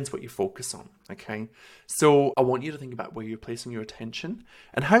just depends what you focus on, okay? So I want you to think about where you're placing your attention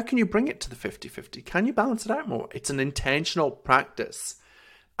and how can you bring it to the 50-50? Can you balance it out more? It's an intentional practice.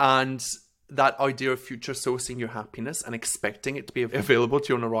 And that idea of future sourcing your happiness and expecting it to be available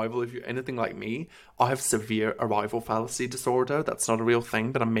to you on arrival, if you're anything like me, I have severe arrival fallacy disorder. That's not a real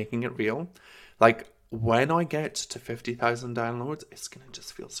thing, but I'm making it real. When I get to 50,000 downloads, it's going to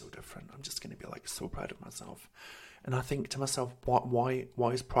just feel so different. I'm just going to be so proud of myself. And I think to myself, why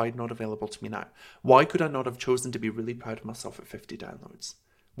is pride not available to me now? Why could I not have chosen to be really proud of myself at 50 downloads?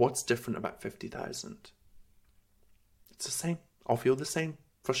 What's different about 50,000? It's the same. I'll feel the same.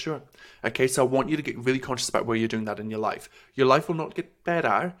 For sure. Okay, so I want you to get really conscious about where you're doing that in your life. Your life will not get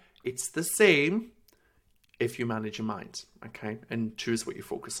better. It's the same if you manage your mind, okay? And choose what you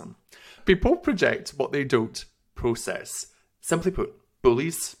focus on. People project what they don't process. Simply put,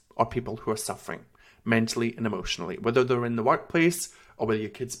 bullies are people who are suffering mentally and emotionally, whether they're in the workplace or whether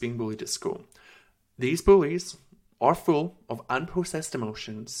your kid's being bullied at school. These bullies are full of unprocessed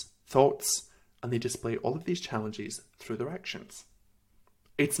emotions, thoughts, and they display all of these challenges through their actions.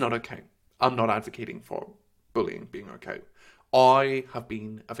 It's not okay. I'm not advocating for bullying being okay. I have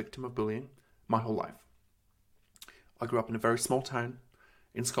been a victim of bullying my whole life. I grew up in a very small town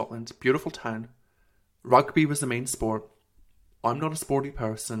in Scotland, beautiful town. Rugby was the main sport. I'm not a sporty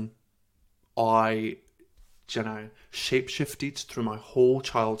person. I, shape-shifted through my whole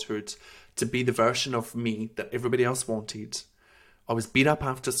childhood to be the version of me that everybody else wanted. I was beat up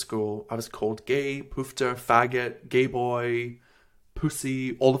after school. I was called gay, poofter, faggot, gay boy,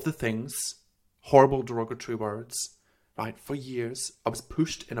 pussy, all of the things. Horrible derogatory words, right? For years. I was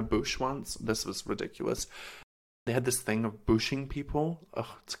pushed in a bush once. This was ridiculous. They had this thing of bushing people.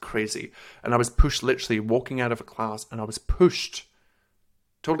 Oh, it's crazy. And I was pushed, literally walking out of a class, and I was pushed,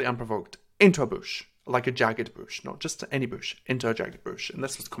 totally unprovoked, into a bush. Like a jagged bush, not just any bush, into a jagged bush. And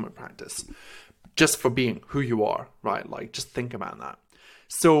this was common practice. Just for being who you are, right? Like, just think about that.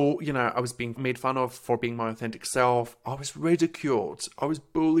 So, I was being made fun of for being my authentic self. I was ridiculed. I was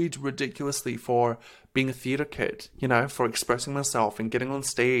bullied ridiculously for being a theatre kid, for expressing myself and getting on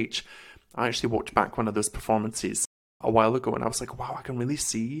stage. I actually watched back one of those performances a while ago, and I was like, wow, I can really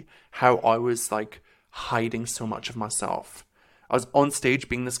see how I was, like, hiding so much of myself. I was on stage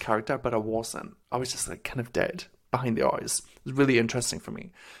being this character, but I wasn't. I was just, like, kind of dead behind the eyes. It was really interesting for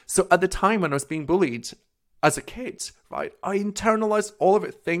me. So at the time when I was being bullied as a kid, right, I internalized all of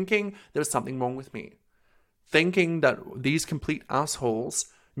it, thinking there was something wrong with me. Thinking that these complete assholes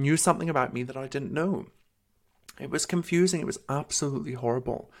knew something about me that I didn't know. It was confusing. It was absolutely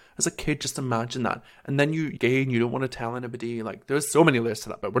horrible. As a kid, just imagine that. And then you're gay and you don't want to tell anybody. Like, there's so many layers to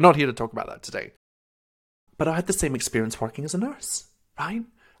that, but we're not here to talk about that today. But I had the same experience working as a nurse, right?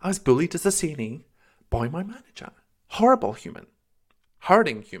 I was bullied as a CNE by my manager. Horrible human.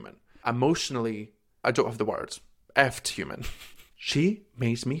 Hurting human. Emotionally, I don't have the word. Effed human. She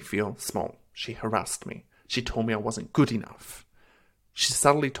made me feel small. She harassed me. She told me I wasn't good enough. She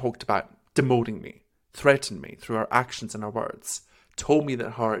subtly talked about demoting me, threatened me through her actions and her words, told me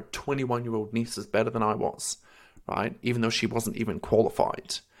that her 21-year-old niece is better than I was, right? Even though she wasn't even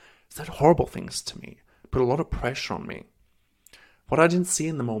qualified. Said horrible things to me. Put a lot of pressure on me. What I didn't see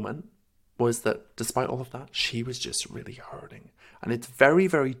in the moment was that despite all of that, she was just really hurting. And it's very,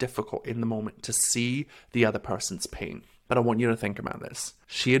 very difficult in the moment to see the other person's pain. But I want you to think about this.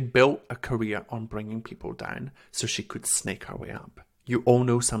 She had built a career on bringing people down so she could snake her way up. You all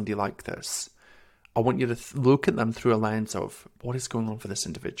know somebody like this. I want you to look at them through a lens of what is going on for this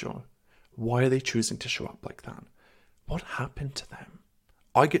individual. Why are they choosing to show up like that? What happened to them?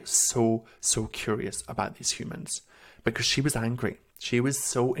 I get so curious about these humans because she was angry. She was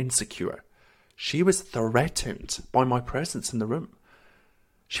so insecure. She was threatened by my presence in the room.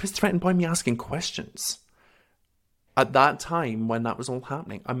 She was threatened by me asking questions. At that time, when that was all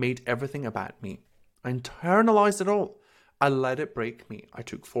happening, I made everything about me. I internalized it all. I let it break me. I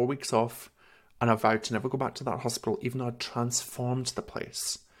took 4 weeks off and I vowed to never go back to that hospital, even though I transformed the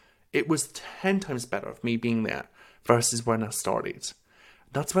place. It was 10 times better of me being there versus when I started.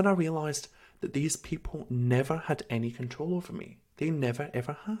 That's when I realized that these people never had any control over me. They never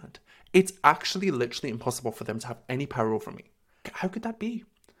ever had. It's actually literally impossible for them to have any power over me. How could that be?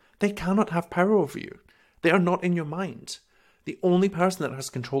 They cannot have power over you. They are not in your mind. The only person that has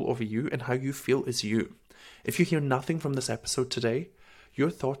control over you and how you feel is you. If you hear nothing from this episode today, your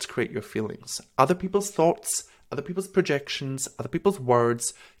thoughts create your feelings. Other people's thoughts, other people's projections, other people's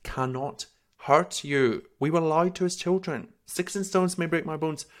words cannot hurt you. We were lied to as children. 6 and stones may break my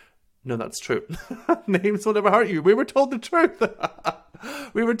bones. No, that's true. Names will never hurt you. We were told the truth.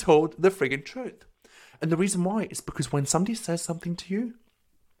 We were told the friggin' truth. And the reason why is because when somebody says something to you,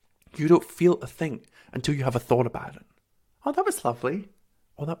 you don't feel a thing until you have a thought about it. Oh, that was lovely.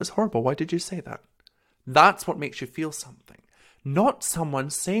 Oh, that was horrible. Why did you say that? That's what makes you feel something. Not someone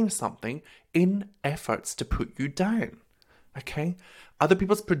saying something in efforts to put you down. Okay? Other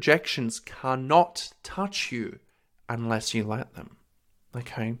people's projections cannot touch you unless you let them.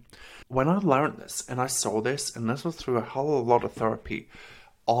 Okay? When I learned this and I saw this, and this was through a whole lot of therapy,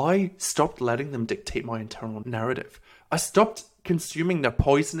 I stopped letting them dictate my internal narrative. I stopped consuming their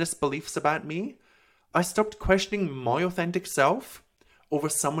poisonous beliefs about me. I stopped questioning my authentic self over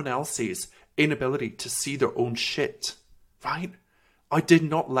someone else's inability to see their own shit. Right? I did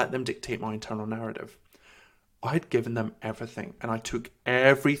not let them dictate my internal narrative. I had given them everything and I took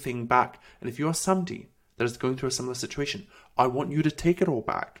everything back. And if you are somebody that is going through a similar situation, I want you to take it all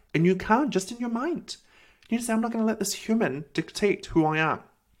back. And you can, just in your mind. You say, I'm not going to let this human dictate who I am.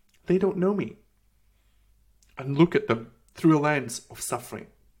 They don't know me. And look at them through a lens of suffering.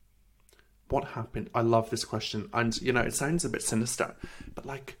 What happened? I love this question. And, it sounds a bit sinister. But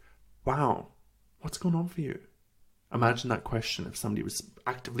wow, what's going on for you? Imagine that question if somebody was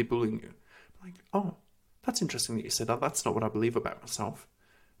actively bullying you. Oh, that's interesting that you said that. That's not what I believe about myself.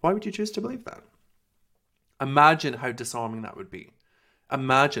 Why would you choose to believe that? Imagine how disarming that would be.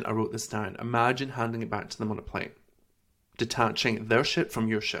 Imagine, I wrote this down, imagine handing it back to them on a plane. Detaching their shit from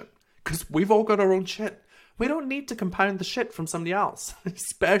your shit. Because we've all got our own shit. We don't need to compound the shit from somebody else.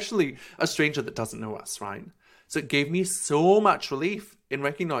 Especially a stranger that doesn't know us, right? So it gave me so much relief in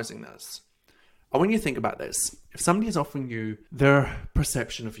recognizing this. And when you think about this, if somebody is offering you their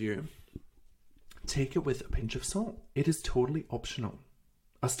perception of you, take it with a pinch of salt. It is totally optional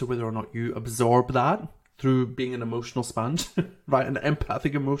as to whether or not you absorb that through being an emotional sponge, right? An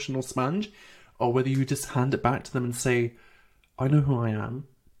empathic emotional sponge, or whether you just hand it back to them and say, I know who I am.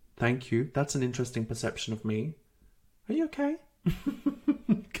 Thank you. That's an interesting perception of me. Are you okay?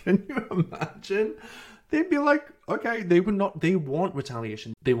 Can you imagine? They'd be like, okay, they want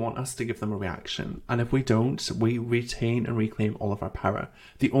retaliation. They want us to give them a reaction. And if we don't, we retain and reclaim all of our power.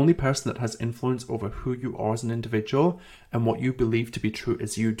 The only person that has influence over who you are as an individual and what you believe to be true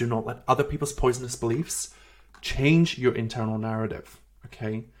is you. Do not let other people's poisonous beliefs change your internal narrative,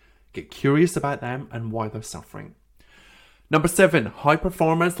 okay? Get curious about them and why they're suffering. Number 7, high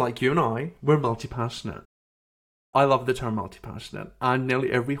performers like you and I, we're multi-passionate. I love the term multi-passionate, and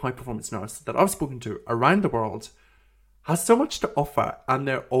nearly every high-performance nurse that I've spoken to around the world has so much to offer, and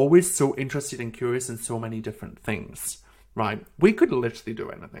they're always so interested and curious in so many different things, right? We could literally do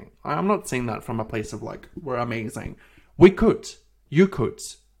anything. I'm not saying that from a place of like, we're amazing. We could. You could.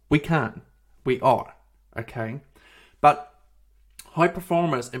 We can. We are. Okay? But high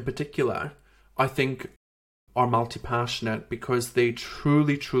performers in particular, I think, are multi-passionate because they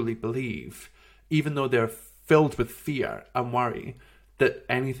truly, truly believe, even though they're filled with fear and worry, that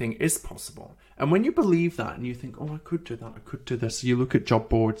anything is possible. And when you believe that and you think, oh, I could do that, I could do this, you look at job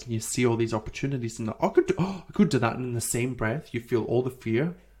boards and you see all these opportunities and I could do that, and in the same breath you feel all the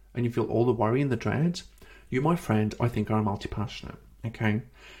fear and you feel all the worry and the dread, you, my friend, I think are multi-passionate. Okay?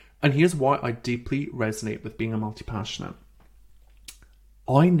 And here's why I deeply resonate with being a multi-passionate.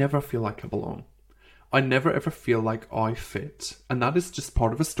 I never feel like I belong. I never ever feel like I fit. And that is just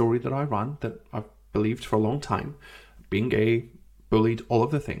part of a story that I run, that I've believed for a long time, being gay, bullied, all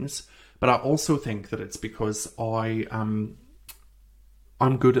of the things. But I also think that it's because I'm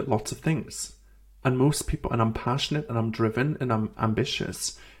good at lots of things. And most people, and I'm passionate and I'm driven and I'm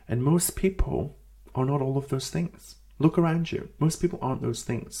ambitious. And most people are not all of those things. Look around you. Most people aren't those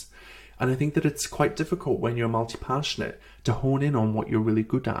things. And I think that it's quite difficult when you're multi-passionate to hone in on what you're really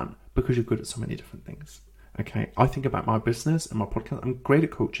good at, because you're good at so many different things. Okay, I think about my business and my podcast. I'm great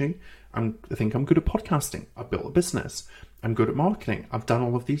at coaching. I think I'm good at podcasting. I've built a business. I'm good at marketing. I've done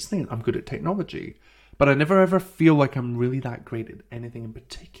all of these things. I'm good at technology. But I never ever feel like I'm really that great at anything in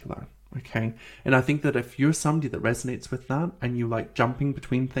particular. Okay, and I think that if you're somebody that resonates with that and you like jumping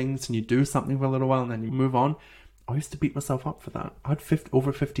between things and you do something for a little while and then you move on, I used to beat myself up for that. I had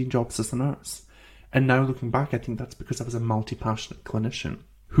over 15 jobs as a nurse. And now looking back, I think that's because I was a multi-passionate clinician.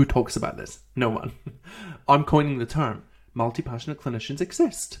 Who talks about this? No one. I'm coining the term. Multi-passionate clinicians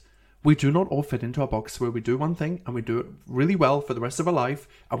exist. We do not all fit into a box where we do one thing and we do it really well for the rest of our life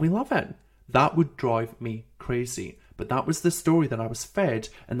and we love it. That would drive me crazy. But that was the story that I was fed,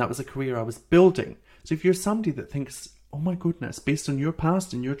 and that was a career I was building. So if you're somebody that thinks, oh my goodness, based on your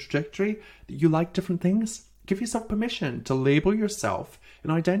past and your trajectory, that you like different things, give yourself permission to label yourself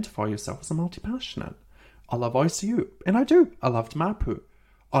and identify yourself as a multi-passionate. I love ICU, and I do. I loved MAPU.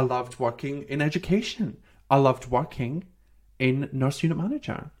 I loved working in education. I loved working in nurse unit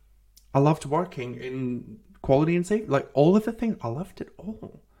manager. I loved working in quality and safety, like all of the things. I loved it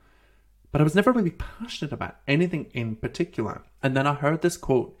all. But I was never really passionate about anything in particular. And then I heard this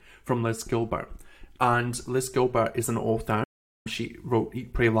quote from Liz Gilbert. And Liz Gilbert is an author. She wrote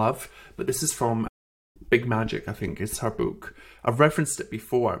Eat, Pray, Love. But this is from Big Magic, I think, is her book. I've referenced it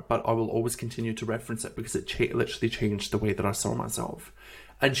before, but I will always continue to reference it because it literally changed the way that I saw myself.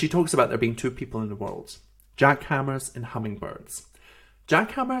 And she talks about there being two people in the world, jackhammers and hummingbirds.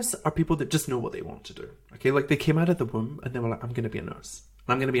 Jackhammers are people that just know what they want to do. Okay, like they came out of the womb and they were like, I'm going to be a nurse.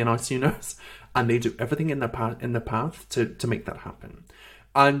 I'm going to be an ICU nurse. And they do everything in their path to make that happen.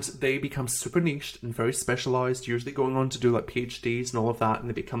 And they become super niched and very specialized, usually going on to do like PhDs and all of that. And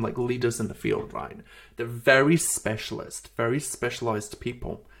they become like leaders in the field, right? They're very specialist, very specialized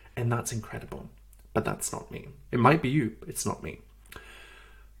people. And that's incredible. But that's not me. It might be you, but it's not me.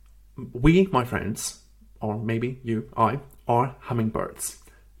 We, my friends, or maybe you, I, are hummingbirds.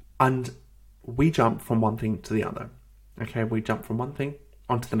 And we jump from one thing to the other. Okay, we jump from one thing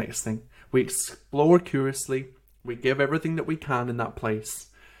onto the next thing. We explore curiously. We give everything that we can in that place.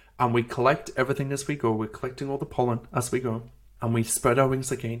 And we collect everything as we go. We're collecting all the pollen as we go. And we spread our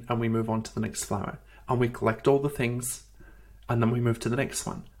wings again and we move on to the next flower. And we collect all the things. And then we move to the next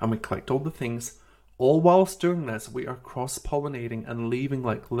one. And we collect all the things. All whilst doing this, we are cross-pollinating and leaving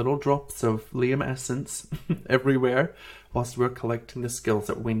like little drops of Liam essence everywhere whilst we're collecting the skills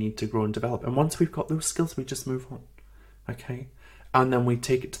that we need to grow and develop. And once we've got those skills, we just move on. Okay? And then we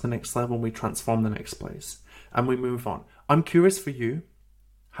take it to the next level and we transform the next place. and we move on. I'm curious for you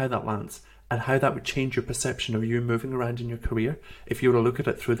how that lands and how that would change your perception of you moving around in your career if you were to look at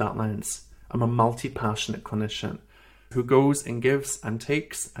it through that lens. I'm a multi-passionate clinician who goes and gives and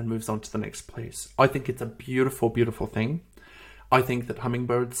takes and moves on to the next place. I think it's a beautiful, beautiful thing. I think that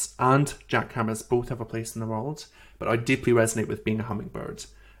hummingbirds and jackhammers both have a place in the world, but I deeply resonate with being a hummingbird.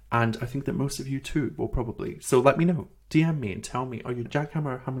 And I think that most of you too will probably. So let me know. DM me and tell me, are you a jackhammer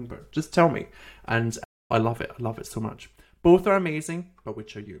or a hummingbird? Just tell me. And I love it. I love it so much. Both are amazing, but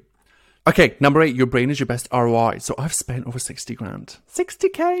which are you? Okay, number 8, your brain is your best ROI. So I've spent over 60 grand,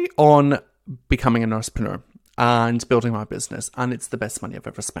 60K on becoming a nursepreneur and building my business. And it's the best money I've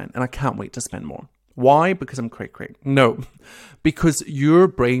ever spent. And I can't wait to spend more. Why? Because I'm cray. No, because your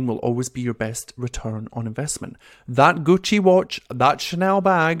brain will always be your best return on investment. That Gucci watch, that Chanel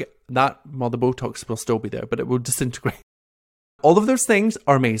bag, the Botox will still be there, but it will disintegrate. All of those things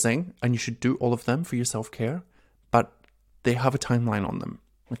are amazing, and you should do all of them for your self-care, but they have a timeline on them,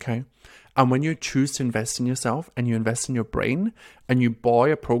 okay? And when you choose to invest in yourself and you invest in your brain and you buy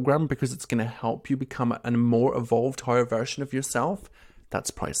a program because it's going to help you become a more evolved, higher version of yourself, that's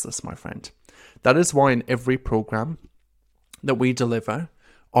priceless, my friend. That is why in every program that we deliver,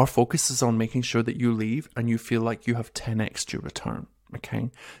 our focus is on making sure that you leave and you feel like you have 10x your return, okay?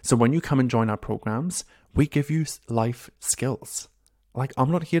 So when you come and join our programs, we give you life skills. Like,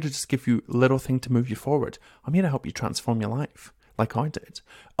 I'm not here to just give you a little thing to move you forward. I'm here to help you transform your life, like I did.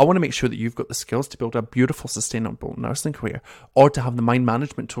 I want to make sure that you've got the skills to build a beautiful, sustainable nursing career, or to have the mind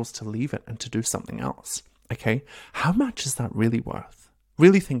management tools to leave it and to do something else, okay? How much is that really worth?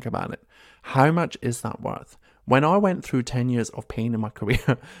 Really think about it. How much is that worth? When I went through 10 years of pain in my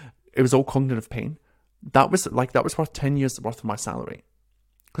career, it was all cognitive pain. That was worth 10 years worth of my salary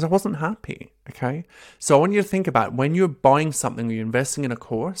because I wasn't happy, okay? So I want you to think about when you're buying something or you're investing in a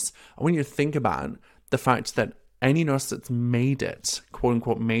course, I want you to think about the fact that any nurse that's made it, quote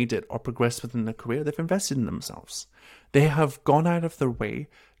unquote, made it or progressed within their career, they've invested in themselves. They have gone out of their way,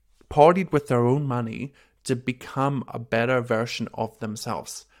 partied with their own money to become a better version of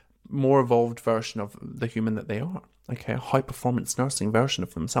themselves. More evolved version of the human that they are, okay? A high performance nursing version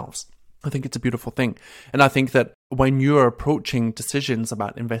of themselves. I think it's a beautiful thing. And I think that when you're approaching decisions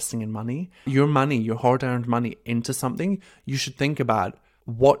about investing in money, your hard earned money into something, you should think about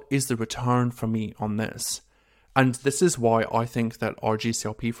what is the return for me on this? And this is why I think that our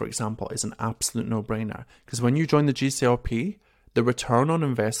GCLP, for example, is an absolute no-brainer. Because when you join the GCLP, the return on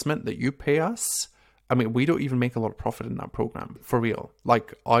investment that you pay us, I mean, we don't even make a lot of profit in that program, for real.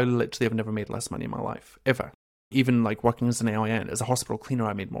 Like, I literally have never made less money in my life, ever. Even like working as an AIN, as a hospital cleaner,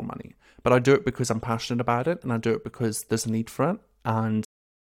 I made more money. But I do it because I'm passionate about it, and I do it because there's a need for it. And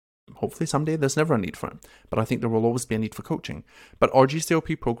hopefully someday there's never a need for it. But I think there will always be a need for coaching. But our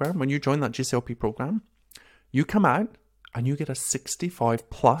GCLP program, when you join that GCLP program, you come out and you get a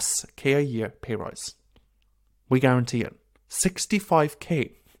 65+ K a year pay rise. We guarantee it.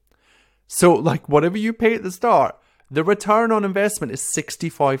 65K. So, like, whatever you pay at the start, the return on investment is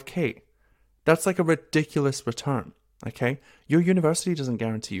 65K. That's like a ridiculous return, okay? Your university doesn't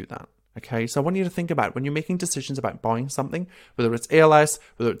guarantee you that, okay? So I want you to think about when you're making decisions about buying something, whether it's ALS,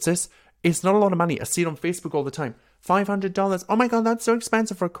 whether it's this, it's not a lot of money. I see it on Facebook all the time. $500. Oh my God, that's so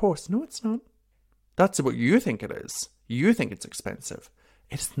expensive for a course. No, it's not. That's what you think it is. You think it's expensive.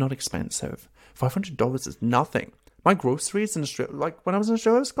 It's not expensive. $500 is nothing. My groceries in Australia, like when I was in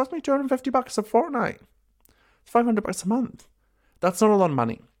Australia, it cost me $250 a fortnight. It's $500 a month. That's not a lot of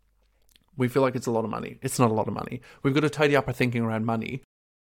money. We feel like it's a lot of money. It's not a lot of money. We've got to tidy up our thinking around money.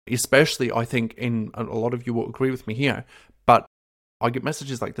 Especially, I think, a lot of you will agree with me here, but I get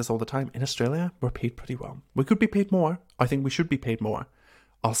messages like this all the time. In Australia, we're paid pretty well. We could be paid more. I think we should be paid more.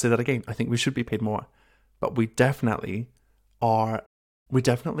 I'll say that again. I think we should be paid more. But we definitely are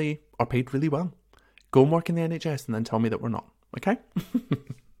paid really well. Go and work in the NHS and then tell me that we're not. Okay?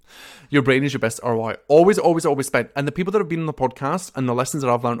 Your brain is your best ROI. Always, always, always spend. And the people that have been on the podcast and the lessons that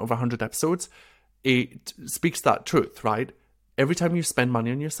I've learned over 100 episodes, it speaks that truth, right? Every time you spend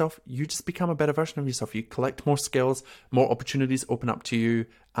money on yourself, you just become a better version of yourself. You collect more skills, more opportunities open up to you,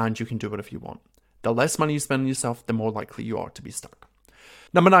 and you can do whatever you want. The less money you spend on yourself, the more likely you are to be stuck.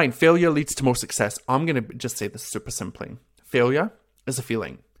 Number 9, failure leads to more success. I'm going to just say this super simply. Failure is a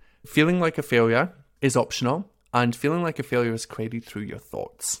feeling. Feeling like a failure is optional, and feeling like a failure is created through your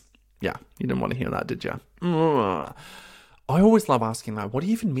thoughts. Yeah, you didn't want to hear that, did you? I always love asking that. What do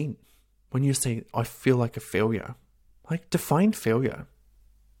you even mean when you say, I feel like a failure? Like, define failure.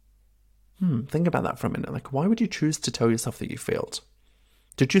 Think about that for a minute. Like, why would you choose to tell yourself that you failed?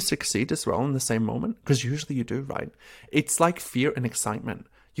 Did you succeed as well in the same moment? Because usually you do, right? It's like fear and excitement.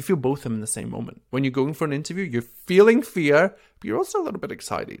 You feel both of them in the same moment. When you're going for an interview, you're feeling fear, but you're also a little bit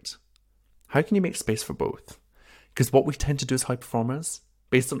excited. How can you make space for both? Because what we tend to do as high performers,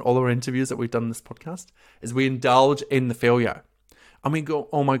 based on all our interviews that we've done in this podcast, is we indulge in the failure. And we go,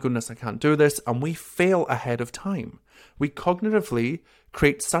 oh my goodness, I can't do this. And we fail ahead of time. We cognitively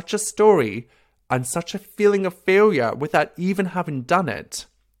create such a story and such a feeling of failure without even having done it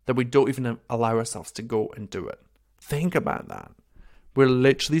that we don't even allow ourselves to go and do it. Think about that. We're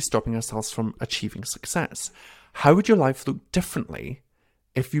literally stopping ourselves from achieving success. How would your life look differently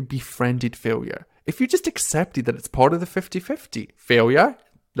if you befriended failure? If you just accepted that it's part of the 50-50. Failure,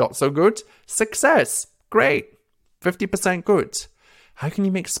 not so good. Success, great. 50% good. How can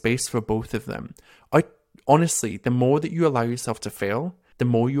you make space for both of them? Honestly, the more that you allow yourself to fail, the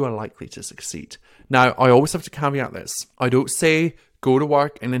more you are likely to succeed. Now, I always have to caveat this. I don't say go to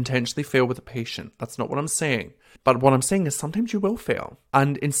work and intentionally fail with a patient. That's not what I'm saying. But what I'm saying is sometimes you will fail.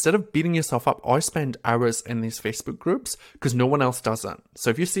 And instead of beating yourself up, I spend hours in these Facebook groups because no one else does that. So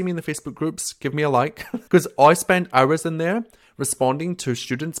if you see me in the Facebook groups, give me a like because I spend hours in there responding to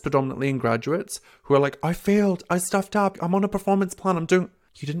students, predominantly and graduates, who are like, I failed, I stuffed up, I'm on a performance plan,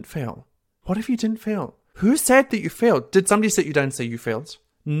 You didn't fail. What if you didn't fail? Who said that you failed? Did somebody sit you down and say you failed?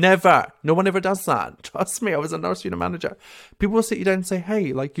 Never. No one ever does that. Trust me, I was a nurse unit manager. People will sit you down and say, hey,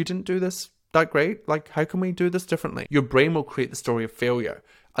 you didn't do this that great. How can we do this differently? Your brain will create the story of failure.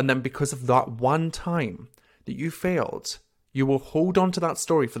 And then because of that one time that you failed, you will hold on to that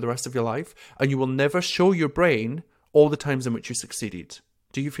story for the rest of your life. And you will never show your brain all the times in which you succeeded.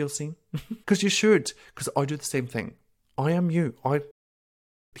 Do you feel seen? Because you should. Because I do the same thing. I am you. I'm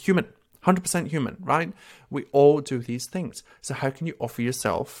human. 100% human, right? We all do these things. So how can you offer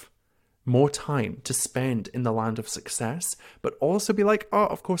yourself more time to spend in the land of success, but also be like, oh,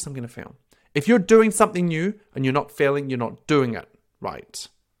 of course I'm going to fail. If you're doing something new and you're not failing, you're not doing it right.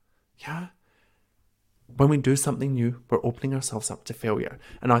 Yeah. When we do something new, we're opening ourselves up to failure.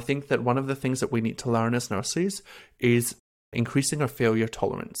 And I think that one of the things that we need to learn as nurses is increasing our failure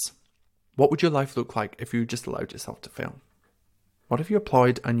tolerance. What would your life look like if you just allowed yourself to fail? What if you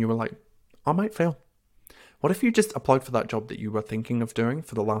applied and you were like, I might fail? What if you just applied for that job that you were thinking of doing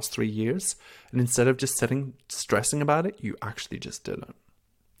for the last 3 years, and instead of just sitting stressing about it, you actually just did it?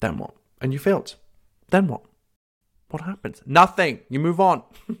 Then what? And you failed. Then what? What happens? Nothing. You move on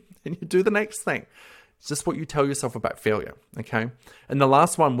and you do the next thing. It's just what you tell yourself about failure, okay? And the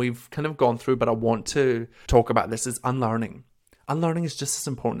last one we've kind of gone through, but I want to talk about this, is unlearning. Unlearning is just as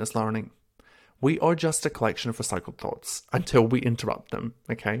important as learning. We are just a collection of recycled thoughts until we interrupt them,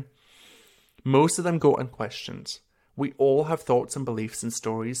 okay? Most of them go unquestioned. We all have thoughts and beliefs and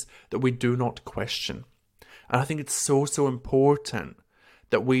stories that we do not question. And I think it's so important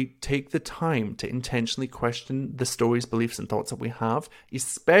that we take the time to intentionally question the stories, beliefs, and thoughts that we have,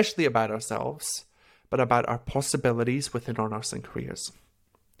 especially about ourselves, but about our possibilities within our nursing careers.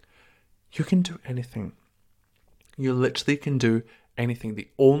 You can do anything. You literally can do anything. The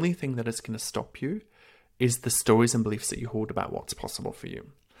only thing that is going to stop you is the stories and beliefs that you hold about what's possible for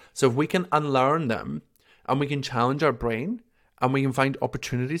you. So if we can unlearn them and we can challenge our brain and we can find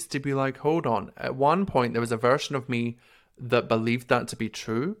opportunities to be like, hold on, at one point there was a version of me that believed that to be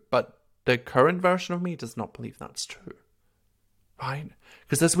true, but the current version of me does not believe that's true, right?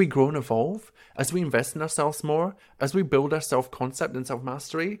 Because as we grow and evolve, as we invest in ourselves more, as we build our self-concept and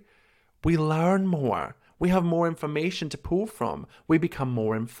self-mastery, we learn more. We have more information to pull from. We become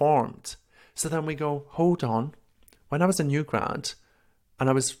more informed. So then we go, hold on, when I was a new grad and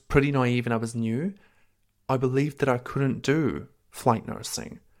I was pretty naive and I was new, I believed that I couldn't do flight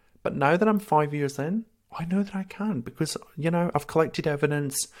nursing. But now that I'm 5 years in, I know that I can because, I've collected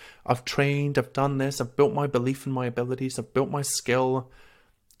evidence, I've trained, I've done this, I've built my belief in my abilities, I've built my skill,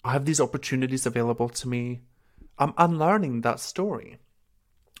 I have these opportunities available to me. I'm unlearning that story.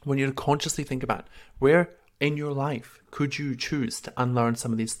 When you consciously think about where in your life could you choose to unlearn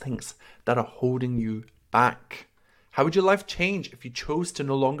some of these things that are holding you back? How would your life change if you chose to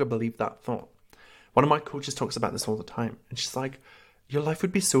no longer believe that thought? One of my coaches talks about this all the time, and she's like, your life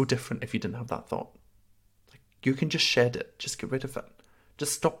would be so different if you didn't have that thought. You can just shed it. Just get rid of it.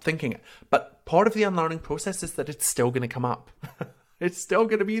 Just stop thinking it. But part of the unlearning process is that it's still going to come up. It's still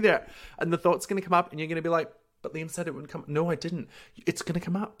going to be there. And the thought's going to come up and you're going to be like, but Liam said it wouldn't come. No, I didn't. It's going to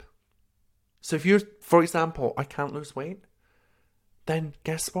come up. So if you're, for example, I can't lose weight, then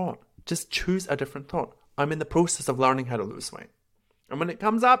guess what? Just choose a different thought. I'm in the process of learning how to lose weight. And when it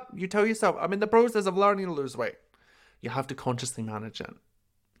comes up, you tell yourself, I'm in the process of learning to lose weight. You have to consciously manage it.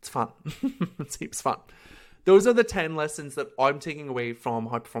 It's fun. It's heaps fun. Those are the 10 lessons that I'm taking away from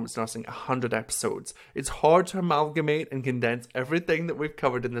High Performance Nursing 100 episodes. It's hard to amalgamate and condense everything that we've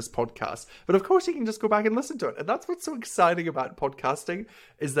covered in this podcast. But of course, you can just go back and listen to it. And that's what's so exciting about podcasting,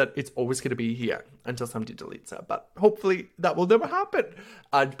 is that it's always going to be here until somebody deletes it. But hopefully that will never happen.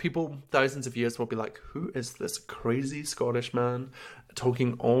 And people, thousands of years, will be like, who is this crazy Scottish man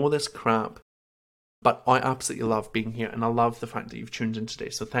talking all this crap? But I absolutely love being here, and I love the fact that you've tuned in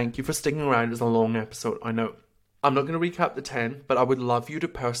today. So thank you for sticking around. It's a long episode, I know. I'm not going to recap the 10, but I would love you to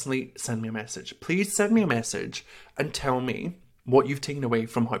personally send me a message. Please send me a message and tell me what you've taken away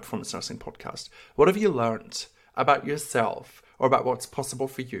from High Performance Nursing Podcast. What have you learned about yourself or about what's possible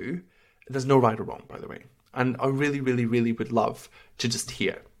for you? There's no right or wrong, by the way. And I really, really, really would love to just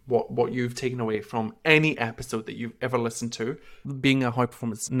hear what you've taken away from any episode that you've ever listened to. Being a High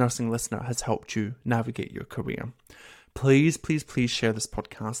Performance Nursing listener has helped you navigate your career. Please, please, please share this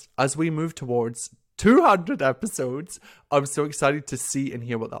podcast as we move towards 200 episodes. I'm so excited to see and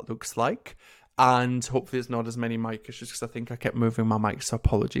hear what that looks like. And hopefully it's not as many mic issues, because I think I kept moving my mic, so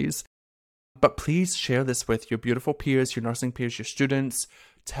apologies. But please share this with your beautiful peers, your nursing peers, your students.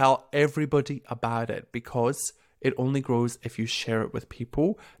 Tell everybody about it, because it only grows if you share it with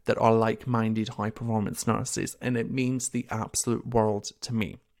people that are like-minded high-performance nurses, and it means the absolute world to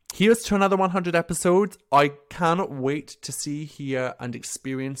me. Here's to another 100 episodes. I cannot wait to see, hear, and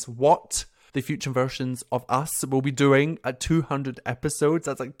experience what the future versions of us will be doing at 200 episodes.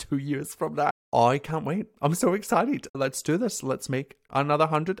 That's like 2 years from now. I can't wait. I'm so excited. Let's do this. Let's make another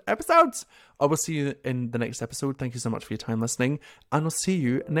 100 episodes. I will see you in the next episode. Thank you so much for your time listening, and I'll see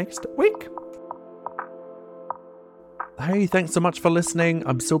you next week. Hey, thanks so much for listening.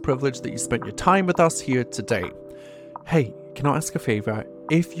 I'm so privileged that you spent your time with us here today. Hey, can I ask a favor?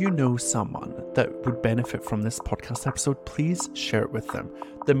 If you know someone that would benefit from this podcast episode, please share it with them.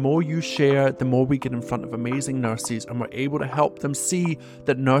 The more you share, the more we get in front of amazing nurses, and we're able to help them see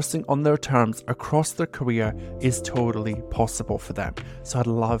that nursing on their terms across their career is totally possible for them. So I'd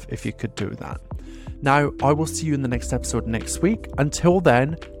love if you could do that. Now, I will see you in the next episode next week. Until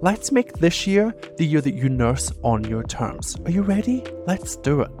then, let's make this year the year that you nurse on your terms. Are you ready? Let's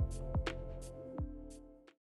do it.